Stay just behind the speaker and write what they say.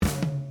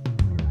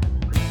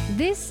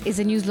This is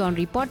a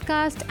Newslaundry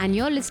podcast, and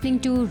you're listening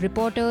to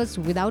Reporters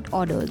Without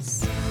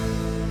Orders.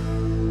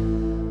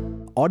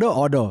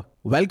 Order.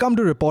 Welcome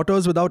to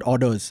Reporters Without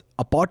Orders,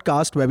 a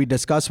podcast where we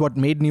discuss what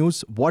made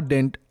news, what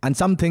didn't, and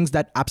some things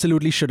that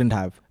absolutely shouldn't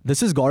have.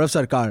 This is Gaurav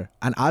Sarkar,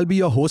 and I'll be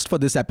your host for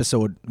this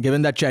episode,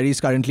 given that Cherry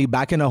is currently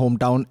back in her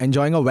hometown,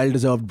 enjoying a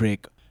well-deserved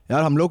break.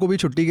 यार हम लोग को भी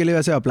छुट्टी के लिए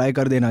वैसे apply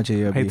कर देना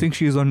चाहिए अभी. I think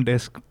she is on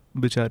desk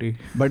बेचारी.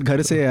 बट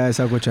घर से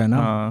ऐसा कुछ है ना.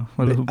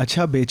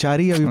 अच्छा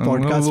बेचारी अभी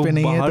पॉडकास्ट पे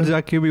नहीं है. बाहर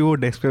जाके भी वो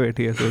डेस्क पे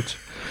बैठी है सोच.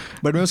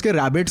 बट मैं उसके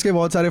रैबिट्स के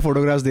बहुत सारे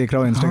फोटोग्राफ्स देख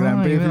रहा हूँ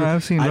इंस्टाग्राम पे.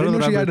 I didn't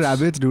know she had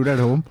rabbits dude at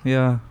home.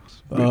 Yeah.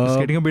 It's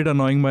getting a bit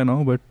annoying by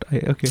now, but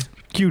okay,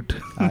 cute.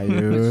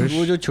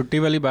 वो जो छुट्टी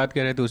वाली बात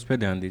कह रहे थे उस पर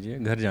ध्यान दीजिए.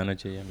 घर जाना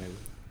चाहिए हमें.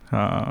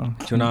 हाँ,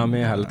 चुनाव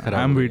में हालत खराब.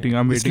 I'm waiting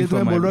तो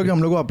मैं बोल रहा हूँ कि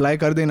हम लोग को अप्लाई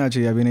कर देना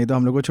चाहिए अभी, नहीं तो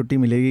हम लोग को छुट्टी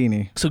मिलेगी ही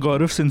नहीं. So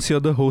Gaurav, since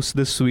you're the host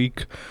this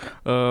week,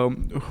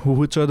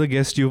 which are the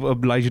guests you've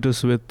obliged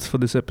us with for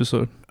this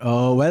episode?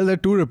 Well, there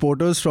are two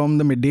reporters from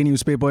the midday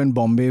newspaper in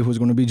Bombay who's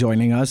going to be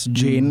joining us,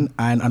 Jane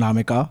and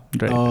Anamika.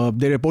 Right.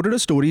 They reported a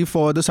story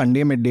for the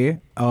Sunday Midday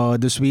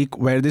this week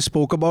where they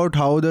spoke about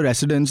how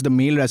the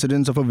male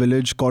residents of a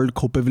village called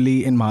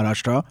Khopivali in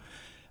Maharashtra,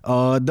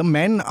 the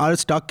men are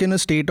stuck in a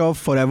state of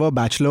forever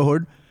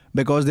bachelorhood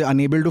because they're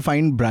unable to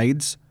find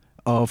brides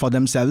for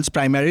themselves,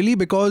 primarily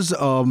because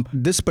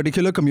this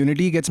particular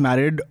community gets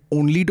married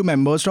only to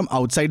members from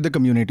outside the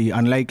community,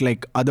 unlike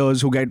like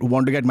others who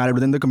want to get married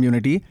within the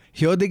community.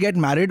 Here they get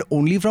married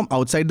only from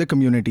outside the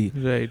community.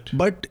 Right.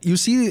 But you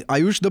see,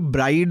 Ayush, the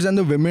brides and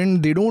the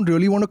women, they don't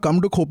really want to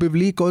come to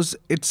Khopivali because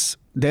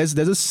there's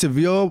a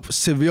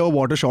severe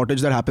water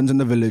shortage that happens in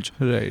the village.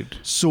 Right.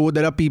 So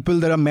there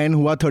are men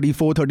who are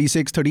 34,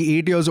 36,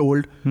 38 years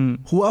old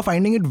who are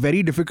finding it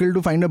very difficult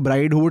to find a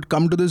bride who would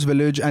come to this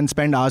village and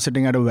spend hours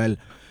sitting at a well.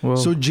 Wow.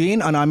 So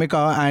Jane,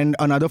 Anamika and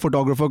another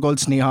photographer called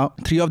Sneha,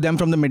 three of them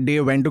from the midday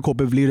went to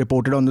Khopivali,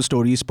 reported on the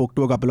story, spoke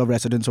to a couple of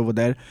residents over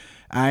there.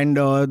 And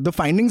the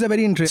findings are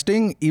very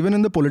interesting, even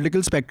in the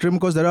political spectrum,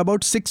 because there are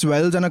about 6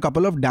 wells and a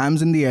couple of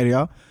dams in the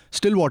area.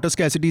 Still, water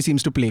scarcity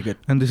seems to plague it.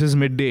 And this is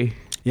midday.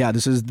 Yeah,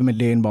 this is the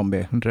midday in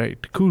Bombay.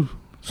 Right. Cool.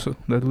 So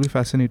that will be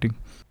fascinating.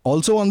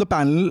 Also on the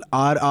panel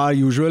are our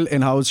usual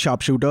in-house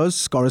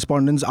sharpshooters,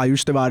 correspondents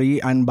Ayush, Tiwari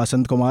and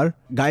Basant, Kumar.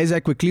 Guys, I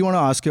quickly want to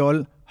ask you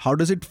all, how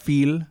does it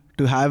feel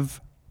to have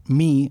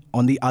me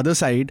on the other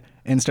side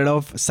instead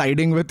of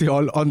siding with you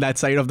all on that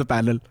side of the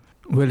panel?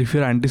 Well, if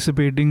you're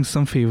anticipating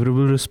some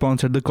favorable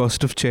response at the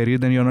cost of Cherry,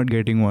 then you're not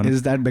getting one.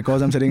 Is that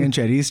because I'm sitting in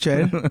Cherry's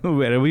chair?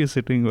 Wherever you're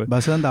sitting.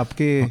 बसंत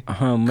आपके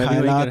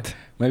ख्यालात.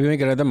 मैं भी वही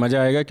कह रहा था,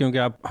 मजा आएगा क्योंकि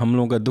आप हम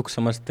लोगों का दुख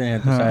समझते हैं,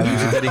 तो शायद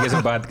इसी तरीके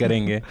से बात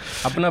करेंगे.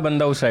 अपना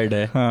बंदा उस साइड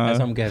है,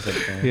 ऐसा हम कह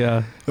सकते हैं.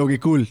 Yeah. Okay,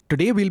 cool.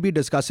 Today we'll be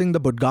discussing the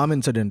Budgam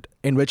incident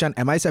in which an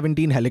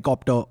Mi-17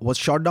 helicopter was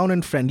shot down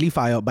in friendly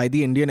fire by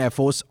the Indian Air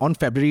Force on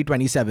February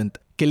 27th,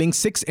 killing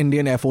 6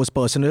 Indian Air Force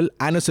personnel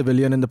and a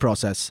civilian in the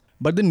process.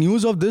 But the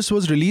news of this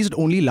was released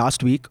only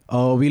last week.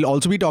 We'll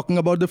also be talking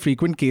about the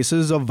frequent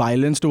cases of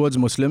violence towards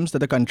Muslims that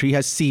the country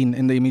has seen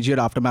in the immediate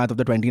aftermath of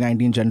the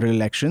 2019 general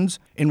elections,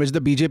 in which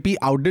the BJP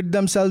outdid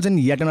themselves in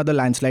yet another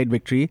landslide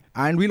victory.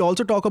 And we'll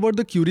also talk about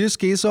the curious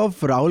case of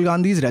Rahul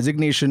Gandhi's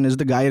resignation. Is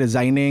the guy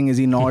resigning? Is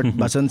he not?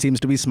 Basant seems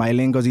to be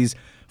smiling because he's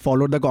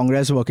followed the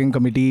Congress working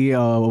committee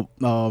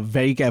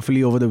very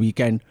carefully over the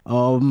weekend.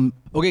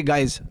 Okay,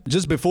 guys,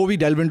 just before we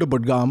delve into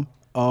Budgam,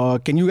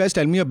 can you guys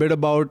tell me a bit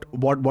about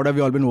what have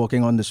you all been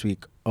working on this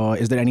week?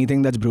 Is there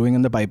anything that's brewing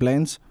in the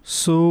pipelines?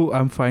 So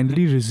I'm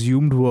finally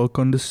resumed work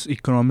on this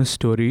economist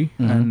story,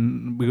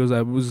 and because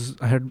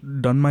I had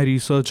done my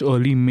research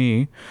early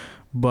May,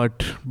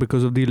 but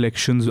because of the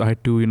elections I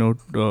had to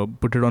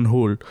put it on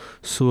hold.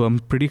 So I'm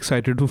pretty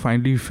excited to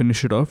finally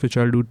finish it off, which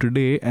I'll do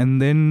today. And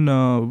then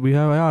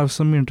I have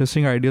some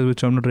interesting ideas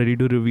which I'm not ready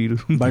to reveal.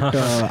 But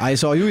I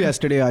saw you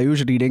yesterday,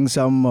 Ayush, reading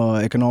some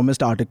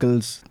economist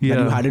articles that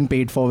you hadn't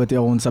paid for with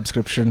your own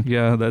subscription.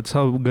 Yeah, that's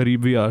how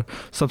garib we are.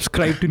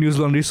 Subscribe to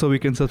Newslaundry so we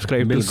can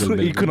subscribe to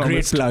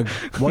Economist. Great plug.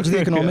 What's the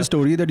economist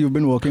story that you've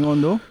been working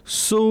on though?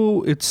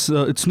 So it's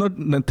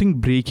nothing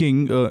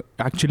breaking.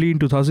 Actually in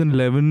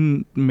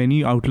 2011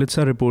 many outlets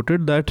have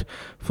reported that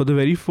for the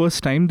very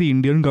first time the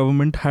Indian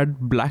government had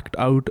blacked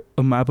out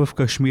a map of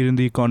Kashmir in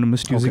The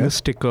Economist using a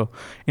sticker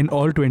in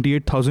all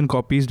 28,000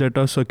 copies that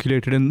are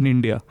circulated in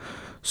India.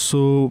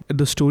 So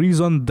the story is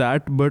on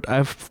that, but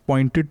I've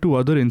pointed to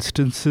other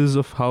instances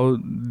of how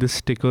these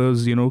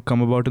stickers,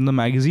 come about in the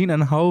magazine,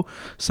 and how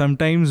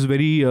sometimes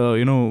very,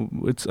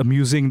 it's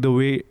amusing the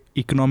way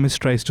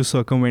Economist tries to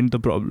circumvent the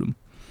problem.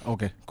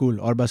 Okay, cool.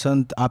 और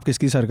बसंत, आप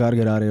किसकी सरकार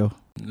गिरा रहे हो?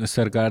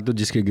 सरकार तो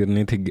जिसकी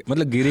गिरनी थी,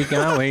 मतलब गिरी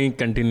क्या, वहीं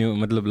कंटिन्यू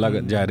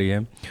लग जा रही है.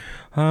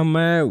 हाँ,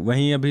 मैं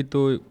वहीं अभी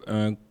तो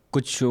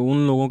कुछ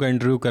उन लोगों का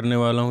इंटरव्यू करने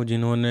वाला हूँ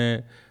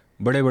जिन्होंने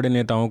बड़े बड़े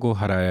नेताओं को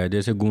हराया है.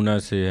 जैसे गुना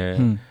से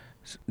है,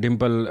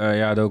 डिम्पल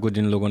यादव को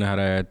जिन लोगों ने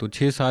हराया है, तो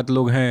 6-7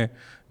 लोग हैं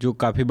जो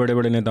काफ़ी बड़े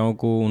बड़े नेताओं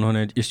को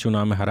उन्होंने इस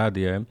चुनाव में हरा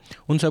दिया है.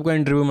 उन सब का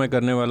इंटरव्यू मैं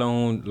करने वाला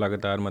हूँ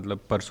लगातार,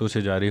 परसों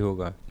से जारी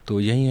होगा. तो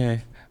यही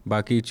है.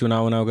 बाकी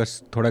चुनाव का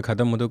थोड़ा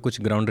ख़त्म हो तो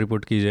कुछ ग्राउंड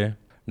रिपोर्ट की जाए.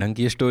 ढंग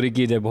की स्टोरी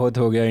की जाए, बहुत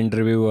हो गया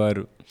इंटरव्यू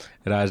और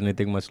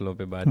राजनीतिक मसलों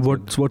पे बात.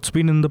 What's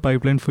been in the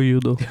pipeline for you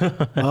though?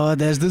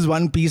 There's this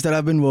one piece that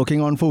I've been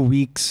working on for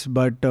weeks,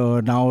 but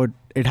now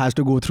it has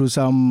to go through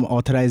some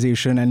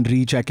authorization and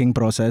rechecking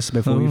process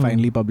before we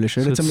finally publish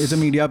it. So It's a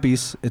media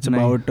piece. It's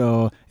Nice.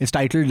 about it's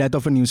titled Death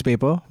of a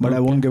Newspaper, but I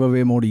Okay. won't give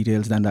away more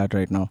details than that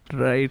right now.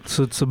 Right,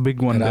 so it's a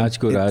big one.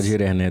 राज को राज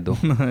ही रहने दो.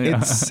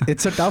 Yeah.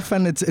 It's a tough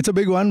and it's a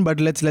big one,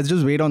 but let's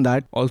just wait on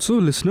that. Also,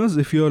 listeners,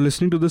 if you are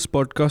listening to this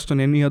podcast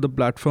on any other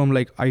platform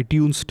like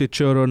iTunes,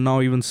 Stitcher, or now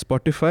even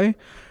Spotify,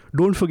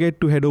 don't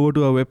forget to head over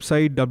to our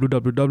website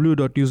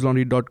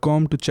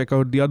www.newslaundry.com to check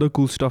out the other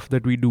cool stuff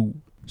that we do.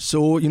 So,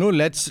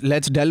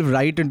 let's delve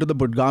right into the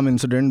Budgam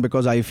incident,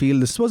 because I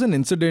feel this was an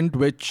incident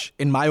which,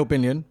 in my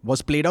opinion,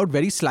 was played out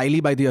very slyly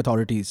by the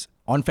authorities.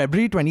 On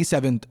February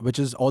 27th, which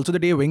is also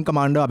the day Wing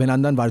Commander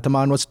Abhinandan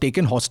Varthaman was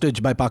taken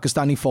hostage by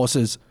Pakistani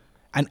forces,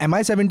 an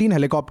Mi-17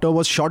 helicopter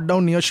was shot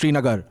down near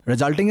Srinagar,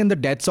 resulting in the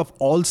deaths of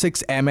all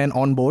 6 airmen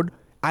on board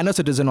and a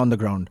citizen on the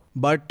ground.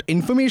 But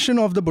information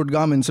of the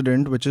Budgam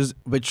incident,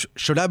 which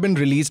should have been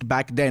released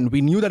back then,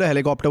 we knew that a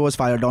helicopter was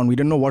fired down. We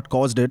didn't know what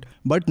caused it.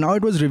 But now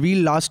it was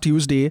revealed last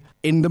Tuesday,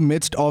 in the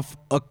midst of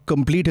a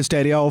complete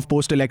hysteria of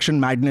post-election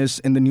madness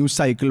in the news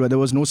cycle, where there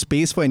was no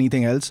space for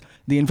anything else.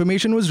 The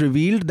information was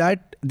revealed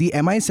that the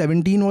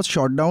Mi-17 was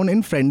shot down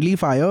in friendly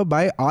fire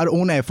by our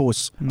own Air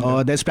Force.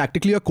 There's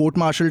practically a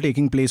court-martial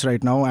taking place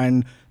right now,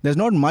 and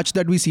there's not much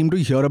that we seem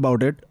to hear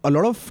about it. A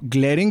lot of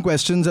glaring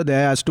questions are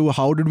there as to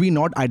how did we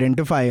not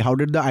identify, how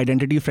did the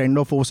identity friend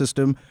or foe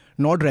system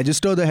not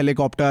register the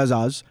helicopter as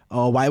ours?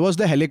 Why was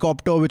the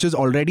helicopter, which is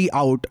already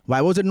out,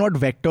 why was it not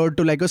vectored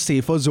to like a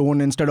safer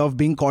zone instead of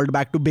being called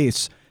back to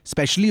base?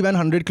 Especially when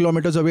 100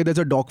 kilometers away, there's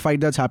a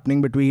dogfight that's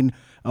happening between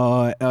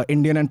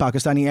Indian and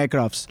Pakistani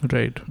aircrafts.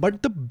 Right.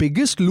 But the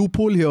biggest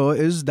loophole here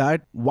is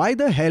that why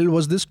the hell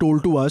was this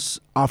told to us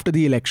after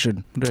the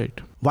election? Right.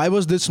 Why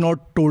was this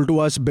not told to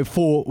us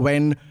before,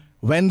 when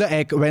the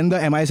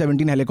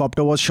Mi-17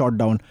 helicopter was shot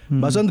down?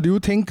 Basant, do you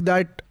think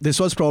that this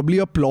was probably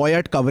a ploy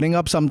at covering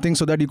up something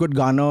so that you could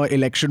garner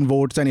election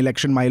votes and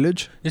election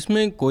mileage?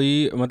 इसमें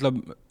कोई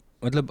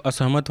मतलब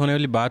असहमत होने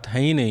वाली बात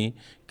है ही नहीं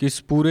कि इस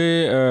पूरे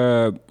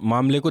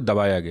मामले को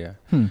दबाया गया.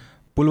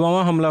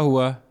 पुलवामा हमला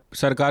हुआ,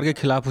 सरकार के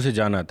खिलाफ उसे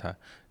जाना था.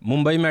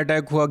 मुंबई में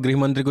अटैक हुआ, गृह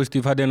मंत्री को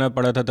इस्तीफा देना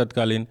पड़ा था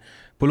तत्कालीन.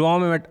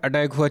 पुलवामा में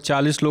अटैक हुआ,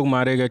 40 लोग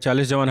मारे गए,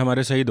 40 जवान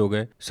हमारे शहीद हो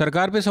गए.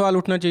 सरकार पे सवाल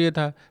उठना चाहिए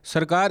था.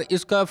 सरकार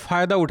इसका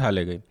फ़ायदा उठा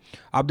ले गई.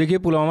 आप देखिए,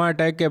 पुलवामा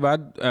अटैक के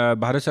बाद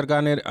भारत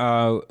सरकार ने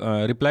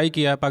रिप्लाई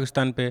किया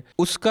पाकिस्तान पे.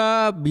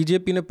 उसका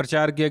बीजेपी ने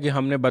प्रचार किया कि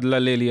हमने बदला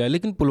ले लिया.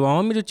 लेकिन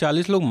पुलवामा में जो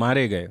 40 लोग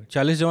मारे गए,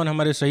 40 जवान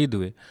हमारे शहीद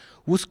हुए,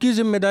 उसकी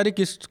जिम्मेदारी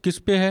किस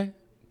पे है?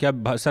 क्या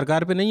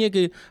सरकार पे नहीं है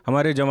कि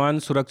हमारे जवान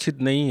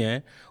सुरक्षित नहीं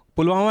हैं?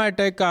 पुलवामा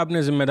अटैक का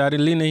आपने जिम्मेदारी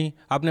ली नहीं,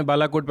 आपने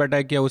बालाकोट पर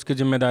अटैक किया, उसकी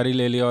जिम्मेदारी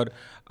ले ली और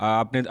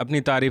आपने अपनी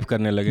तारीफ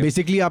करने लगे.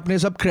 बेसिकली आपने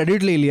सब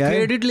क्रेडिट ले लिया है.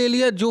 क्रेडिट ले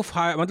लिया. जो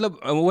मतलब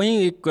वहीं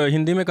एक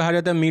हिंदी में कहा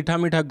जाता है, मीठा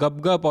मीठा गप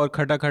गप और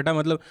खटा खटा.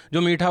 मतलब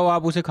जो मीठा हो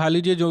आप उसे खा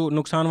लीजिए, जो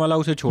नुकसान वाला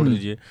उसे छोड़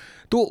दीजिए.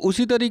 तो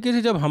उसी तरीके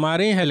से जब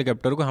हमारे ही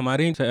हेलीकॉप्टर को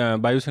हमारे ही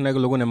वायुसेना के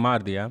लोगों ने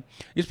मार दिया,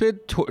 इस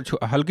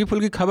पर हल्की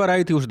फुल्की खबर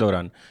आई थी उस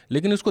दौरान,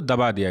 लेकिन उसको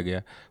दबा दिया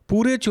गया.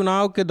 पूरे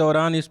चुनाव के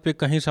दौरान इस पर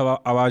कहीं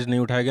आवाज़ नहीं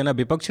उठाया गया, ना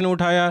विपक्ष ने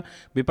उठाया.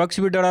 विपक्ष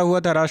भी डरा हुआ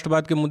था,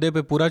 राष्ट्रवाद के मुद्दे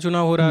पे पूरा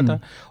चुनाव हो रहा था.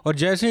 और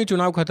जैसे ही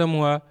चुनाव खत्म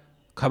हुआ,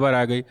 खबर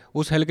आ गई.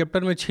 उस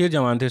हेलीकॉप्टर में 6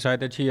 जवान थे,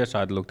 शायद 6 या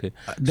 7 लोग थे.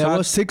 There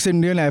were 6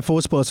 Indian Air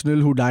Force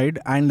personnel who died,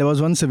 and there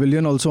was one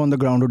civilian also on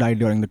the ground who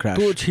died during the crash.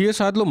 तो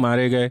 6-7 लोग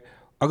मारे गए.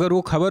 अगर वो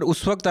खबर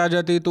उस वक्त आ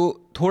जाती तो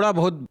थोड़ा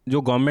बहुत,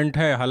 जो गवर्नमेंट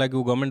है, हालांकि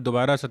वो गवर्नमेंट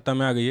दोबारा सत्ता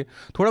में आ गई है,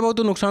 थोड़ा बहुत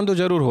तो नुकसान तो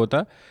ज़रूर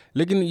होता.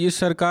 लेकिन ये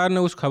सरकार ने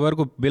उस खबर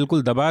को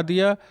बिल्कुल दबा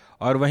दिया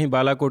और वहीं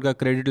बालाकोट का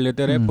क्रेडिट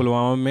लेते रहे.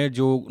 पुलवामा में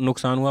जो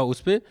नुकसान हुआ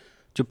उस पर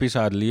चुप्पी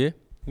साध लिए.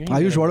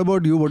 Ayush, what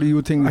about you? What do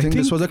you think? You think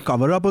this was a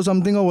cover-up or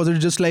something, or was it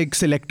just like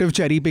selective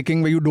cherry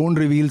picking where you don't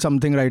reveal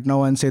something right now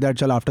and say that,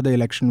 "Chal, after the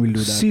election we'll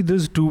do that"? See,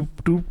 there's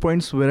two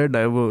points where I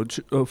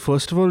diverge.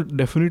 First of all,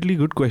 definitely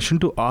good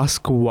question to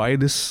ask why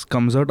this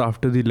comes out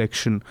after the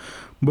election.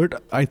 But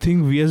I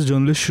think we as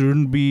journalists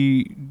shouldn't be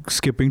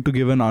skipping to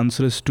give an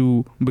answer as to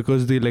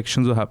because the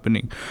elections are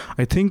happening.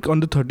 I think on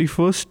the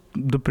 31st,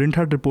 the print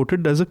had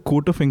reported there's a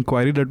court of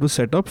inquiry that was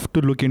set up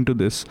to look into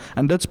this.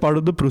 And that's part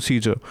of the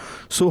procedure.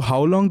 So how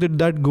long did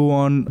that go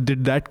on?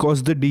 Did that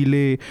cause the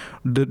delay?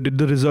 Did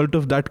the result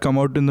of that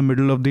come out in the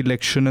middle of the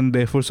election and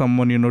therefore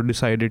someone,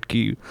 decided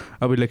ki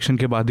ab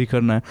election ke baad hi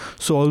karna hai?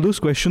 So all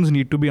those questions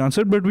need to be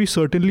answered. But we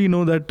certainly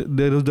know that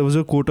there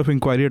was a court of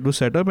inquiry that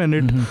was set up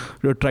and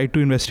it tried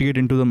to investigate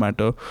into the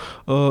matter.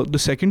 The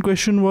second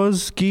question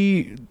was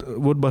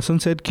what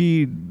Basant said,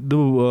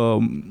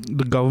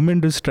 the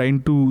government is trying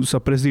to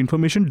suppress the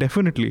information.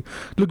 Definitely,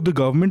 look, the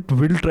government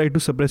will try to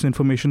suppress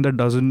information that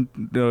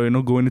doesn't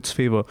go in its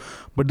favor.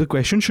 But the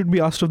question should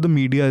be asked of the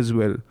media as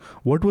well.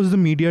 What was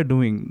the media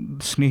doing?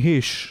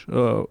 Snehesh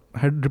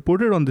had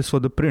reported on this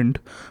for the print.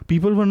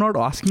 People were not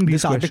asking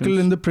these questions. This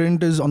article in the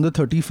print is on the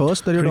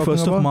 31st that you're talking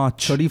about? 31st of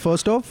March.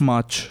 31st of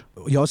March.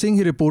 you're saying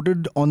he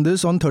reported on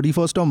this on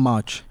 31st of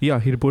March. Yeah,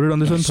 he reported on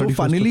this on 31st So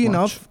funnily of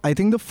March. enough, I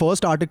think the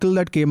first article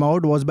that came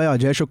out was by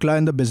Ajay Shukla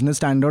in the Business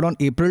Standard on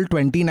April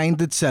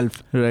 29th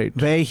itself. Right.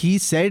 Where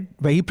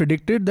he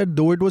predicted that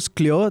though it was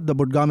clear the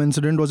Budgam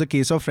incident was a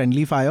case of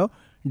friendly fire,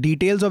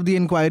 details of the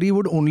inquiry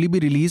would only be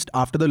released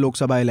after the Lok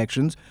Sabha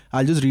elections.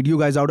 I'll just read you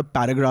guys out a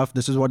paragraph.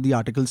 This is what the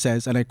article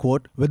says, and I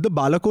quote, "With the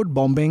Balakot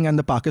bombing and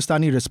the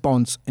Pakistani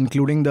response,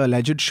 including the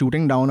alleged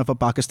shooting down of a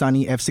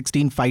Pakistani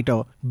F-16 fighter,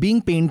 being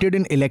painted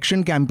in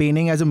election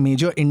campaigning as a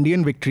major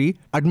Indian victory,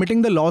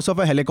 admitting the loss of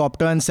a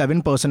helicopter and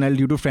 7 personnel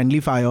due to friendly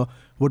fire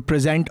would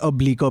present a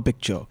bleaker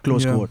picture."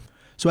 Close quote.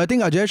 So I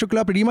think Ajay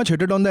Shukla pretty much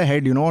hit it on the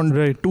head, on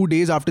 2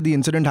 days after the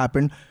incident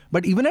happened.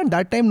 But even at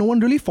that time, no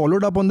one really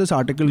followed up on this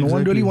article. No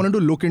one really wanted to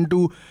look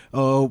into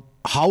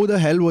how the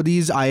hell were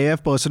these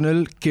IAF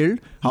personnel killed?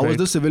 How was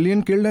the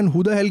civilian killed? And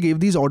who the hell gave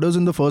these orders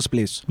in the first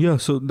place? Yeah,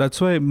 so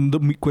that's why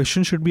the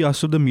question should be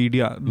asked of the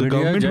media. The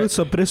government will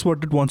suppress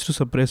what it wants to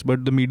suppress,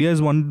 but the media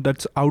is one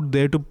that's out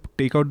there to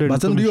take out the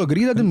information. Do you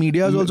agree that the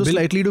media is also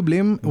slightly to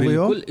blame over here?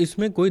 बिल्कुल,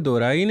 इसमें कोई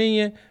दोहरा ही नहीं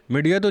है.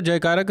 Media तो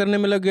जयकारा करने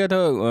में लग गया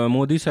था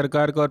मोदी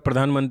सरकार का और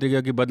प्रधानमंत्री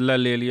का कि बदला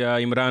ले लिया,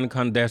 इमरान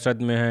खान दहशत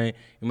में है,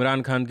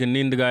 इमरान खान की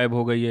नींद गायब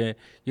हो गई है.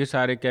 ये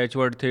सारे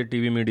कैचवर्ड थे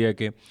टीवी मीडिया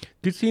के.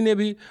 किसी ने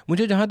भी,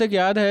 मुझे जहाँ तक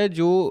याद है,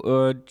 जो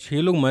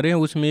 6 लोग मरे हैं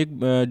उसमें एक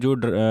जो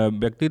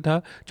व्यक्ति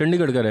था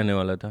चंडीगढ़ का रहने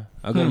वाला था,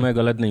 अगर मैं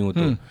गलत नहीं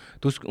हूँ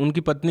तो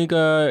उनकी पत्नी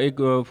का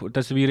एक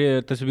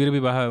तस्वीर भी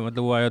बाहर,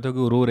 मतलब वो आया था कि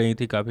वो रो रही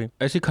थी, काफ़ी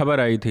ऐसी खबर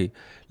आई थी.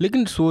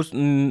 लेकिन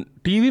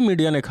टीवी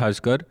मीडिया ने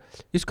खासकर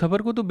इस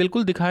खबर को तो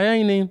बिल्कुल दिखाया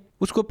ही नहीं.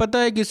 उसको पता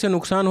है कि इससे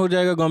नुकसान हो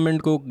जाएगा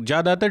गवर्नमेंट को.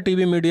 ज़्यादातर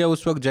टीवी मीडिया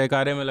उस वक्त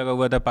जयकारे में लगा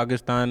हुआ था,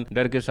 पाकिस्तान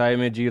डर के साए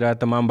में जी रहा,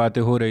 तमाम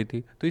बातें हो रही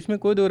थी. तो इसमें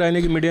कोई दो राय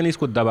नहीं कि मीडिया ने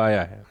इसको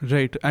दबाया है.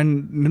 Right, and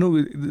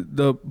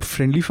the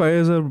friendly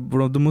fires are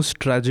one of the most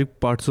tragic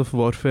parts of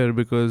warfare,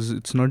 because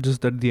it's not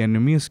just that the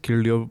enemy has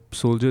killed your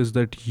soldiers,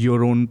 that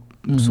your own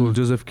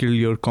soldiers have killed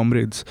your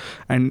comrades.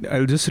 And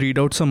I'll just read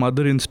out some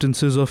other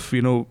instances of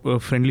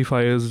friendly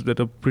fires that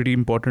are pretty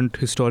important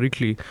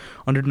historically.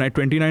 On the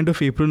 29th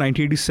of April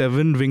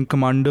 1987, Wing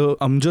Commander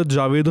Amjad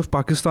Javed of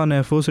Pakistan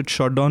Air Force had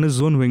shot down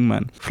his own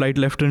wingman, Flight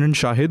Lieutenant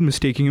Shahid,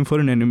 mistaking him for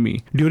an enemy.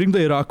 During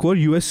the Iraq War,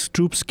 US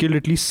troops killed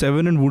at least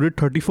 7 and wounded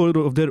 34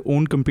 of their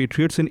own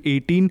compatriots in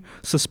 18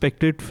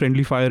 suspected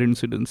friendly fire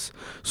incidents.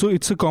 So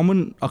it's a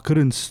common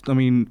occurrence, I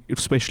mean,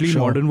 especially in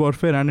modern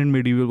warfare and in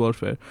medieval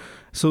warfare.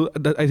 So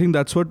I think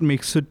that's what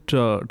makes it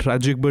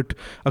tragic. But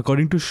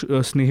according to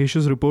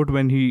Snehesh's report,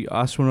 when he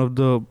asked one of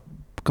the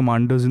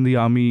commanders in the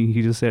army,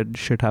 he just said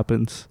shit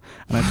happens.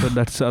 And I thought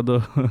that's the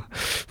other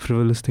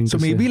frivolous thing to say.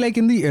 So maybe like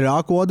in the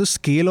Iraq war, the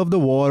scale of the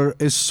war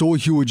is so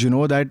huge,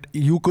 that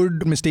you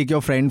could mistake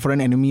your friend for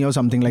an enemy or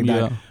something like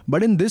that.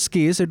 But in this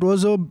case, it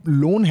was a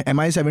lone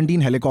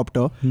Mi-17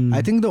 helicopter.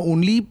 I think the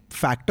only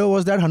factor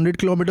was that 100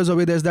 kilometers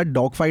away, there's that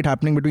dogfight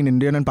happening between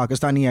Indian and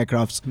Pakistani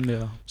aircrafts.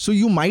 So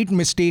you might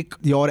mistake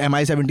your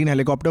Mi-17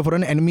 helicopter for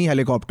an enemy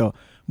helicopter.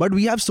 But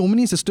we have so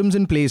many systems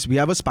in place. We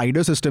have a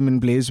spider system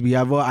in place. We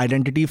have a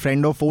identity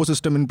friend or foe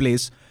system in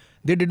place.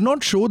 They did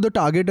not show the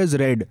target as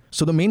red.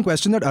 So the main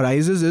question that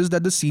arises is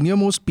that the senior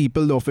most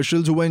people, the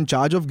officials who were in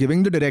charge of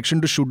giving the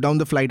direction to shoot down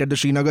the flight at the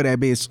Srinagar Air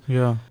Base,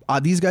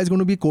 are these guys going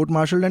to be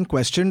court-martialed and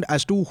questioned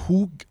as to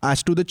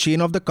the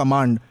chain of the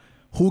command?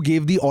 Who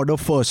gave the order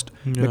first?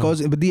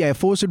 Because with the Air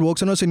Force, it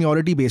works on a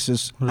seniority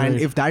basis. And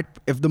if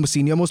the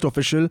senior most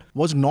official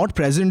was not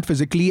present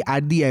physically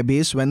at the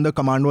airbase when the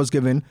command was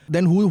given,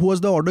 then who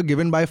was the order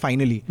given by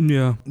finally?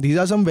 These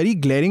are some very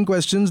glaring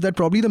questions that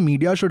probably the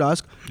media should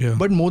ask.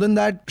 But more than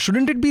that,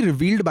 shouldn't it be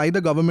revealed by the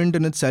government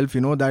in itself,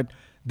 that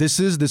this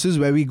is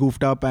where we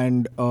goofed up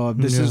and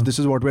this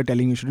is what we're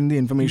telling you? Shouldn't the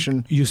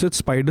information... You said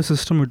spider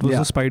system. It was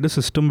the spider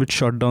system which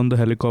shot down the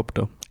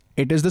helicopter.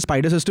 It is the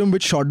spider system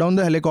which shot down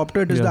the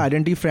helicopter. It is the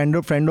identity friend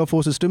or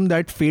foe system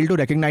that failed to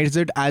recognize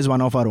it as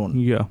one of our own.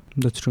 Yeah,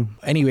 that's true.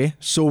 Anyway,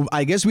 so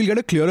I guess we'll get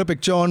a clearer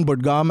picture on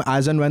Budgam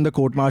as and when the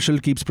court-martial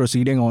keeps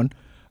proceeding on.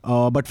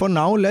 But for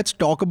now, let's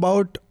talk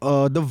about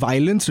the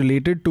violence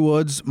related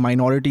towards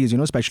minorities,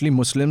 especially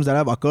Muslims, that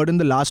have occurred in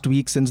the last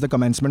week since the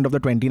commencement of the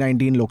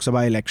 2019 Lok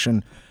Sabha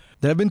election.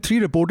 There have been 3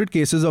 reported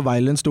cases of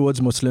violence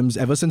towards Muslims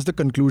ever since the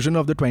conclusion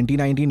of the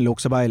 2019 Lok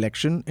Sabha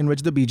election, in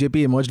which the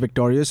BJP emerged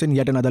victorious in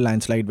yet another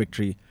landslide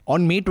victory.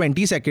 On May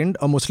 22nd,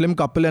 a Muslim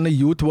couple and a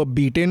youth were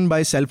beaten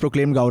by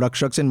self-proclaimed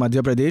Gaurakshaks in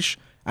Madhya Pradesh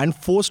and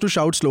forced to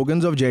shout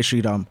slogans of Jai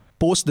Shri Ram.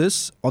 Post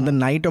this, on the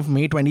night of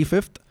May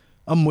 25th,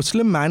 a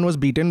Muslim man was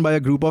beaten by a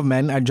group of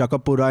men at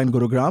Jakabpura in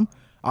Gurugram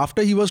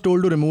after he was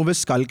told to remove his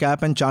skull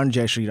cap and chant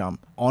Jai Shri Ram.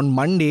 On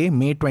Monday,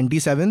 May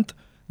 27th,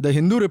 the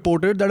Hindu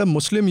reported that a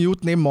Muslim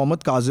youth named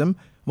Mohammad Kazim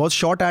was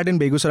shot at in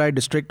Begusarai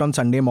district on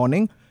Sunday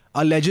morning,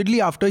 allegedly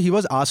after he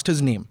was asked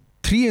his name.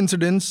 3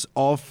 incidents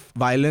of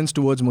violence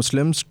towards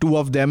Muslims, 2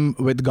 of them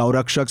with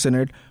Gaurakshaks in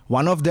it,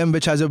 1 of them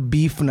which has a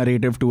beef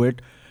narrative to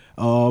it.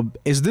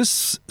 Is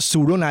this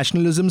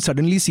pseudo-nationalism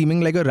suddenly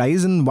seeming like a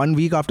rise in 1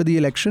 week after the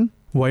election?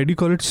 Why do you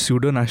call it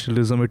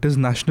pseudo-nationalism? It is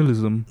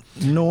nationalism.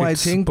 No,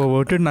 It's I think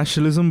perverted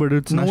nationalism, but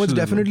it's no, nationalism. it's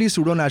definitely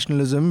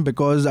pseudo-nationalism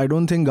because I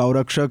don't think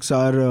Gaurakshaks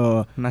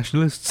are.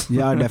 Nationalists.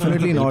 Yeah,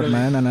 definitely not,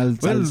 man. And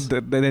Well,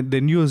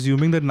 then you're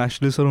assuming that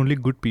nationalists are only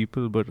good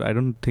people, but I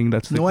don't think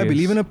that's the no, case. I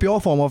believe in a pure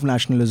form of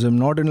nationalism,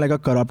 not in like a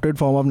corrupted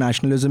form of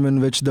nationalism in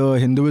which the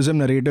Hinduism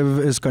narrative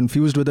is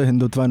confused with the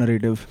Hindutva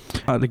narrative.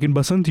 लेकिन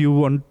बसंत, you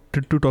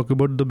wanted to talk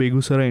about the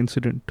Begusarai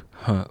incident.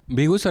 हाँ,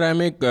 बेगूसराय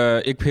में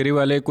एक फेरी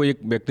वाले को एक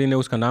व्यक्ति ने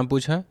उसका नाम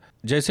पूछा।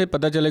 जैसे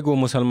पता चले कि वो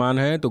मुसलमान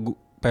है तो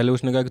पहले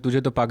उसने कहा कि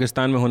तुझे तो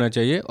पाकिस्तान में होना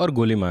चाहिए और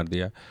गोली मार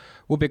दिया।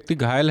 वो व्यक्ति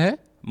घायल है,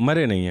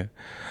 मरे नहीं है।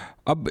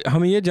 अब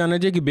हम ये जानना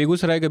चाहिए कि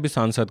बेगूसराय के भी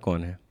सांसद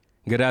कौन है?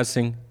 गिरिराज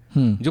सिंह,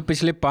 जो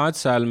पिछले 5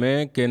 साल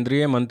में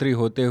केंद्रीय मंत्री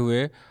होते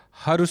हुए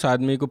हर उस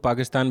आदमी को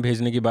पाकिस्तान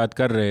भेजने की बात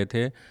कर रहे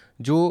थे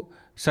जो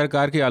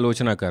सरकार की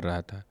आलोचना कर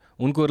रहा था।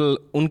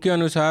 उनके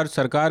अनुसार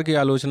सरकार की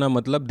आलोचना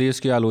मतलब देश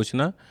की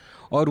आलोचना,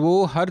 और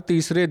वो हर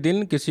तीसरे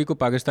दिन किसी को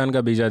पाकिस्तान का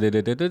वीज़ा दे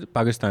देते थे,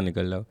 पाकिस्तान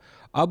निकल जाओ।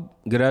 अब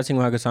गिरिराज सिंह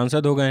वहाँ के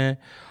सांसद हो गए हैं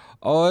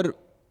और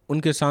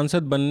उनके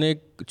सांसद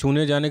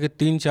चुने जाने के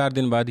 3-4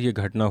 दिन बाद ये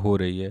घटना हो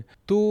रही है।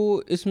 तो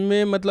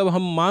इसमें मतलब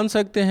हम मान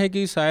सकते हैं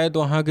कि शायद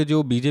वहाँ के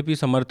जो बीजेपी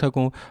समर्थक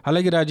हों,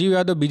 हालांकि राजीव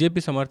यादव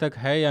बीजेपी समर्थक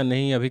है या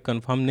नहीं अभी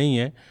कंफर्म नहीं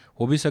है,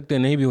 हो भी सकते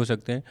हैं नहीं भी हो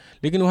सकते हैं,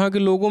 लेकिन वहाँ के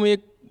लोगों में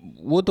एक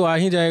वो तो आ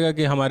ही जाएगा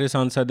कि हमारे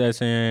सांसद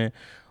ऐसे हैं,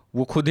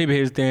 वो खुद ही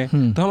भेजते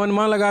हैं। तो हम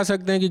अनुमान लगा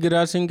सकते हैं कि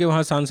गिरिराज सिंह के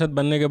वहाँ सांसद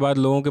बनने के बाद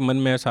लोगों के मन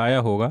में ऐसा आया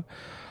होगा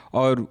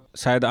और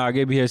शायद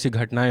आगे भी ऐसी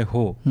घटनाएं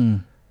हो।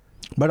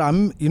 But I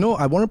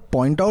want to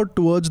point out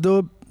towards the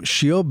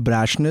sheer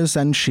brashness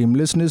and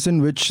shamelessness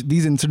in which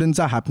these incidents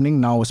are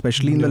happening now,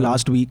 especially in the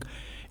last week.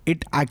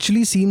 It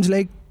actually seems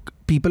like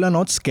people are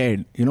not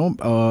scared,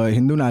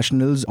 Hindu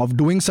nationals, of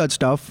doing such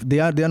stuff.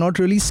 They are not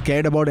really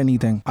scared about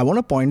anything. I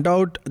want to point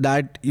out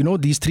that,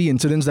 these 3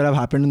 incidents that have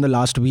happened in the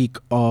last week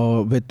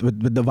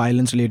with the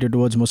violence related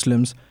towards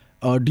Muslims,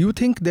 do you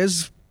think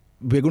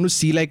we're going to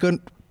see like a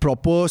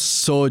proper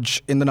surge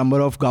in the number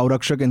of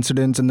Gaurakshak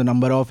incidents and the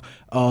number of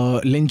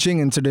lynching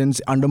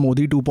incidents under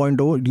Modi 2.0?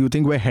 Do you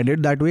think we're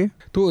headed that way?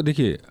 तो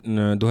देखिए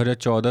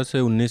 2014 से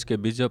 19 के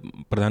बीच जब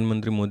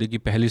प्रधानमंत्री मोदी की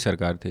पहली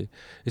सरकार थी,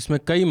 इसमें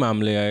कई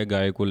मामले आए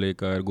गाय को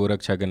लेकर,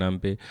 गोरक्षा के नाम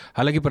पे।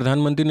 हालांकि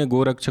प्रधानमंत्री ने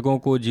गोरक्षकों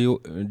को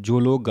जो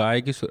लोग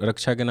गाय की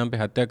रक्षा के नाम पे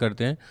हत्या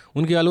करते हैं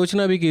उनकी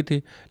आलोचना भी की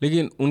थी,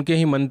 लेकिन उनके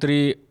ही मंत्री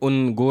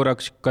उन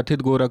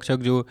कथित गोरक्षक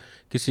जो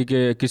किसी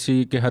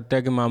के हत्या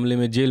के मामले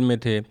में जेल में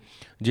थे,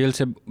 जेल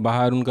से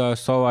बाहर उनका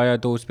शव आया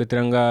तो उस पर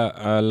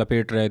तिरंगा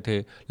लपेट रहे थे,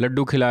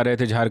 लड्डू खिला रहे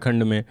थे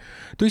झारखंड में।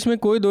 तो इसमें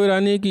कोई दो राय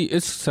नहीं है कि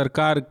इस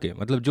सरकार के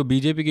मतलब जो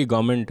बीजेपी की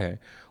गवर्नमेंट है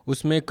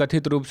उसमें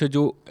कथित रूप से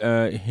जो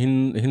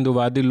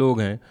हिंदूवादी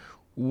लोग हैं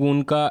वो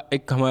उनका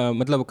एक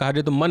मतलब कहा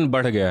जाए तो मन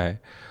बढ़ गया है।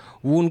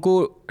 वो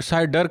उनको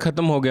शायद डर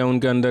ख़त्म हो गया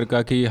उनके अंदर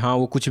का कि हाँ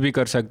वो कुछ भी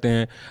कर सकते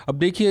हैं। अब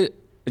देखिए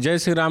जय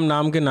श्री राम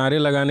नाम के नारे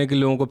लगाने के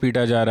लोगों को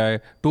पीटा जा रहा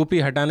है, टोपी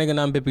हटाने के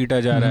नाम पे पीटा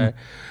जा रहा है।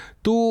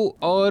 तो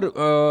और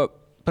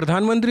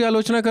प्रधानमंत्री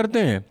आलोचना करते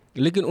हैं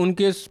लेकिन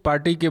उनके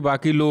पार्टी के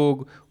बाकी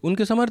लोग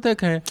उनके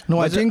समर्थक हैं। No,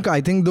 I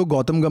think though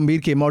Gautam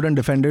Gambhir came out and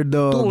defended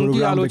the तो उनकी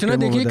Gurugram आलोचना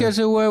victim देखिए over there.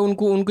 कैसे हुआ है।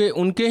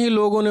 उनके ही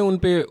लोगों ने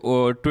उनपे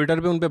ट्विटर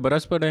पे उनपे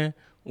बरस पड़े हैं,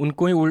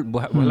 उनको ही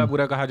भला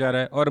बुरा कहा जा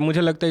रहा है और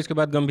मुझे लगता है इसके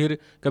बाद गंभीर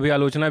कभी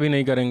आलोचना भी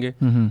नहीं करेंगे।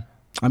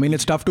 I mean,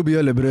 it's tough to be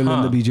a liberal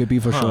in the BJP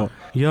for sure.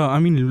 Yeah, I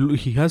mean,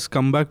 he has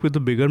come back with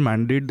a bigger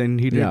mandate than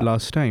he did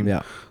last time.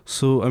 Yeah.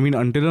 So, I mean,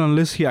 until and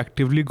unless he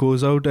actively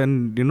goes out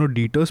and,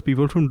 deters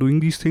people from doing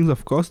these things,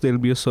 of course,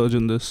 there'll be a surge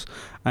in this.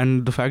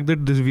 And the fact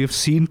that we have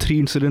seen 3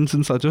 incidents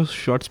in such a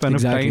short span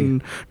of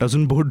time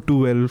doesn't bode too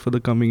well for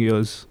the coming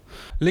years.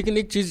 लेकिन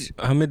एक चीज़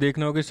हमें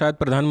देखना होगा, शायद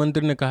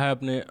प्रधानमंत्री ने कहा है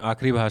अपने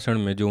आखिरी भाषण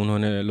में जो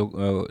उन्होंने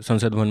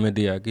संसद भवन में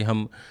दिया कि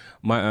हम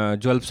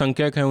जो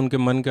अल्पसंख्यक हैं उनके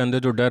मन के अंदर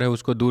जो डर है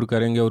उसको दूर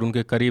करेंगे और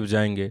उनके करीब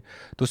जाएंगे।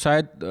 तो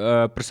शायद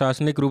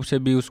प्रशासनिक रूप से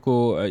भी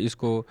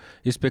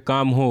इस पे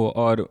काम हो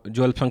और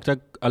जो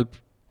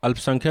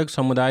अल्पसंख्यक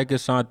समुदाय के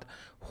साथ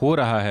हो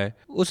रहा है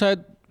वो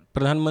शायद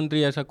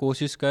प्रधानमंत्री ऐसा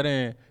कोशिश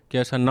करें कि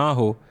ऐसा ना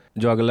हो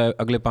जो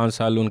अगले 5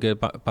 साल उनके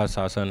पास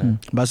शासन है।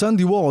 Basant,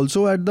 you were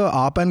also at the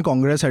AAP and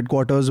Congress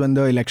headquarters when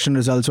the election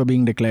results were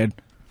being declared.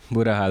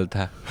 बुरा हाल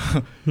था।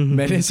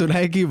 मैंने सुना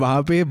है कि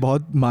वहाँ पे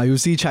बहुत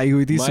मायूसी छाई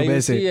हुई थी सुबह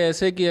से।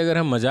 ऐसे कि अगर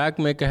हम मजाक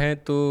में कहें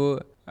तो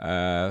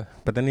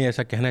पता नहीं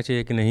ऐसा कहना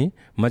चाहिए कि नहीं,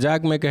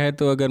 मजाक में कहें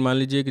तो अगर मान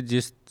लीजिए कि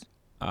जिस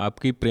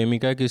आपकी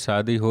प्रेमिका की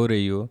शादी हो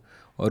रही हो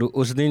और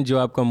उस दिन जो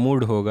आपका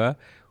मूड होगा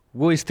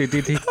वो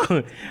स्थिति थी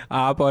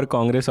आप और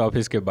कांग्रेस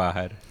ऑफिस के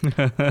बाहर।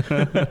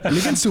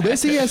 लेकिन सुबह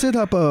से ही ऐसे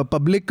था,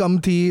 पब्लिक कम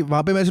थी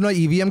वहाँ पे। मैं सुना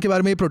ईवीएम के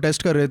बारे में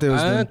प्रोटेस्ट कर रहे थे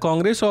उस दिन।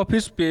 कांग्रेस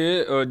ऑफिस पे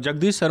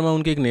जगदीश शर्मा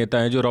उनके एक नेता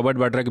हैं जो रॉबर्ट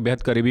वाड्रा के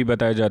बेहद करीबी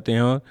बताए जाते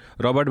हैं और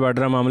रॉबर्ट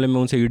वाड्रा मामले में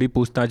उनसे ईडी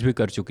पूछताछ भी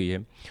कर चुकी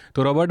है।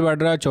 तो रॉबर्ट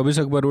वाड्रा 24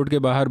 अकबर रोड के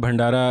बाहर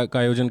भंडारा का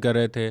आयोजन कर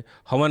रहे थे,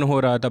 हवन हो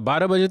रहा था,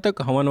 12 बजे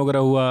तक हवन वगैरह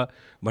हुआ,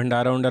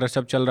 भंडारा वंडारा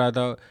सब चल रहा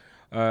था,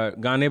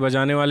 गाने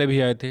बजाने वाले भी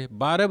आए थे।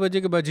 12 बजे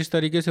के बाद जिस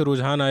तरीके से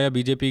रुझान आया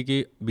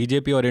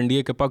बीजेपी और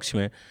एनडीए के पक्ष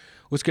में,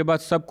 उसके बाद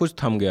सब कुछ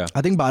थम गया।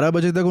 आई थिंक 12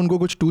 बजे तक उनको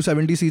कुछ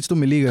 270 सीट्स तो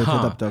मिल ही गए थे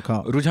तब तक।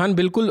 हाँ, रुझान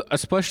बिल्कुल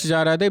स्पष्ट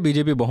जा रहा था,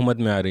 बीजेपी बहुमत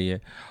में आ रही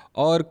है।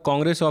 और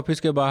कांग्रेस ऑफिस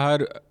के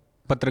बाहर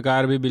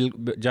पत्रकार भी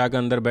जाकर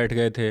अंदर बैठ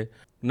गए थे,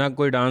 ना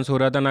कोई डांस हो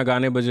रहा था, ना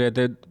गाने बज रहे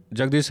थे।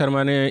 जगदीश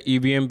शर्मा ने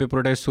ईवीएम पे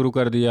प्रोटेस्ट शुरू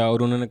कर दिया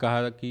और उन्होंने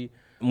कहा कि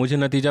मुझे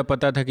नतीजा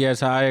पता था कि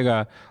ऐसा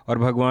आएगा, और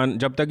भगवान,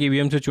 जब तक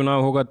ईवीएम से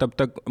चुनाव होगा तब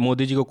तक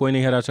मोदी जी को कोई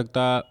नहीं हरा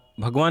सकता,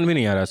 भगवान भी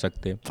नहीं हरा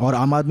सकते। और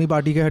आम आदमी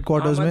पार्टी के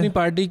हेडक्वार्टर्स में, आम आदमी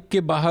पार्टी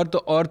के बाहर तो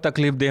और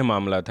तकलीफदेह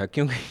मामला था,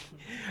 क्योंकि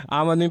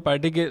आम आदमी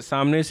पार्टी के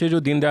सामने से जो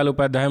दीनदयाल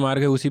उपाध्याय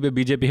मार्ग है उसी पे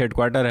बीजेपी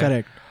हेडक्वार्टर है।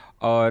 करेक्ट।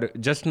 और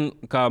जश्न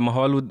का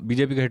माहौल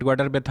बीजेपी के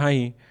हेडक्वार्टर पे था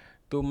ही।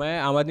 तो मैं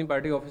आम आदमी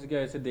पार्टी ऑफिस गया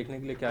ऐसे देखने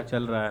के लिए क्या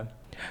चल रहा है,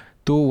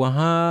 तो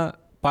वहाँ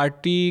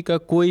पार्टी का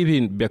कोई भी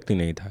व्यक्ति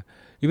नहीं था।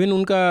 इवन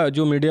उनका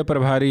जो मीडिया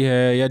प्रभारी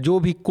है या जो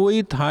भी,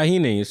 कोई था ही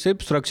नहीं,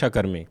 सिर्फ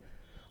सुरक्षाकर्मी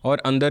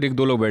और अंदर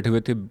 1-2 लोग बैठे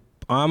हुए थे।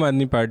 आम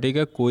आदमी पार्टी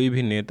का कोई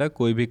भी नेता,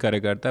 कोई भी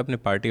कार्यकर्ता अपने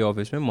पार्टी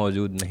ऑफिस में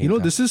मौजूद नहीं था।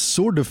 This is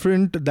so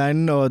different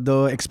than the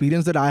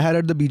experience that I had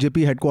at the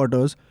BJP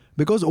headquarters,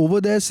 because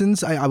over there,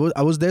 since I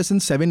was there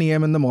since 7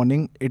 a.m. in the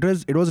morning, it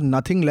was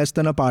nothing less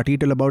than a party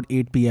till about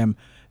 8 p.m.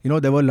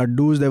 There were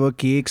laddus, there were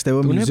cakes, there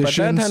were musicians.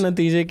 तुम्हें पता था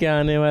नतीजे क्या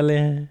आने वाले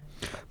हैं?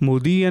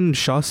 Modi and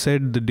Shah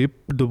said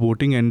the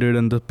voting ended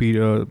and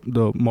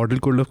the model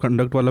code of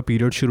conduct wala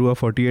period shuru hua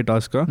 48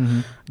 hours ka.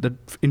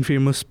 That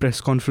infamous press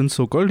conference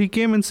so called, he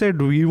came and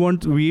said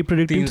we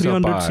predicting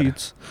 300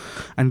 seats,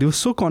 and they were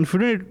so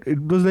confident.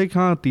 It was like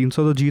हाँ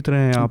 300 तो जीत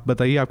रहे हैं आप,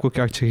 बताइए आपको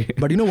क्या चाहिए.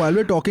 But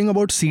while we're talking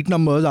about seat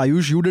numbers,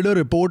 Ayush, you did a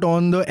report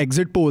on the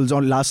exit polls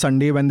on last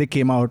Sunday when they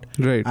came out,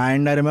 right?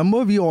 And I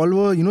remember we all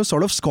were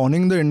sort of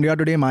scorning the India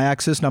Today My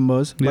Access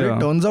numbers, but it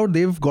turns out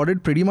they've got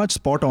it pretty much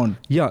spot on.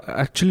 Yeah,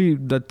 actually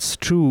that's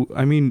true.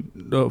 I mean,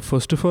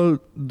 first of all,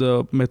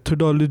 the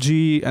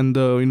methodology and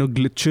the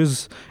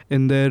glitches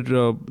in their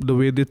the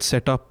way they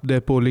set up their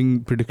polling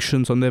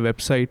predictions on their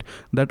website,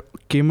 that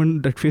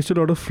faced a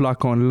lot of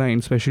flack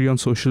online, especially on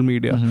social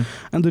media.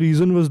 And the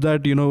reason was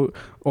that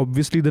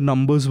obviously the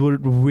numbers were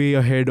way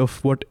ahead of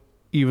what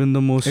even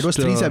the most. It was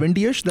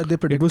 370ish that they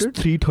predicted. It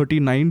was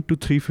 339 to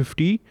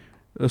 350.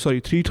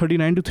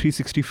 339 to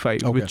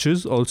 365, okay, which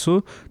is also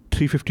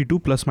 352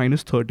 plus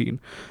minus 13,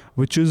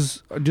 which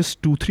is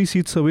just 2-3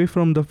 seats away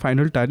from the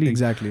final tally.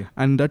 Exactly.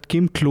 And that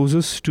came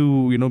closest to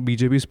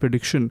BJP's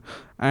prediction.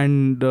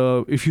 And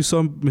if you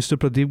saw Mr.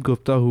 Pradeep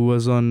Gupta, who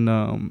was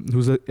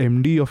who's the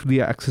MD of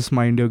the Axis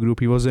My India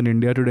group, he was in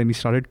India Today and he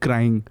started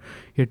crying.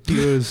 He had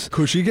tears.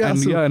 Khushi ke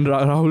aansu. And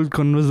Rahul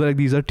Gandhi was like,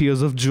 these are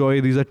tears of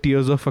joy, these are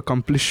tears of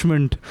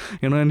accomplishment,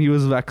 and he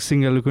was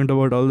waxing eloquent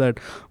about all that.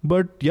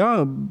 But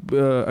yeah,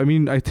 I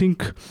mean, I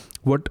think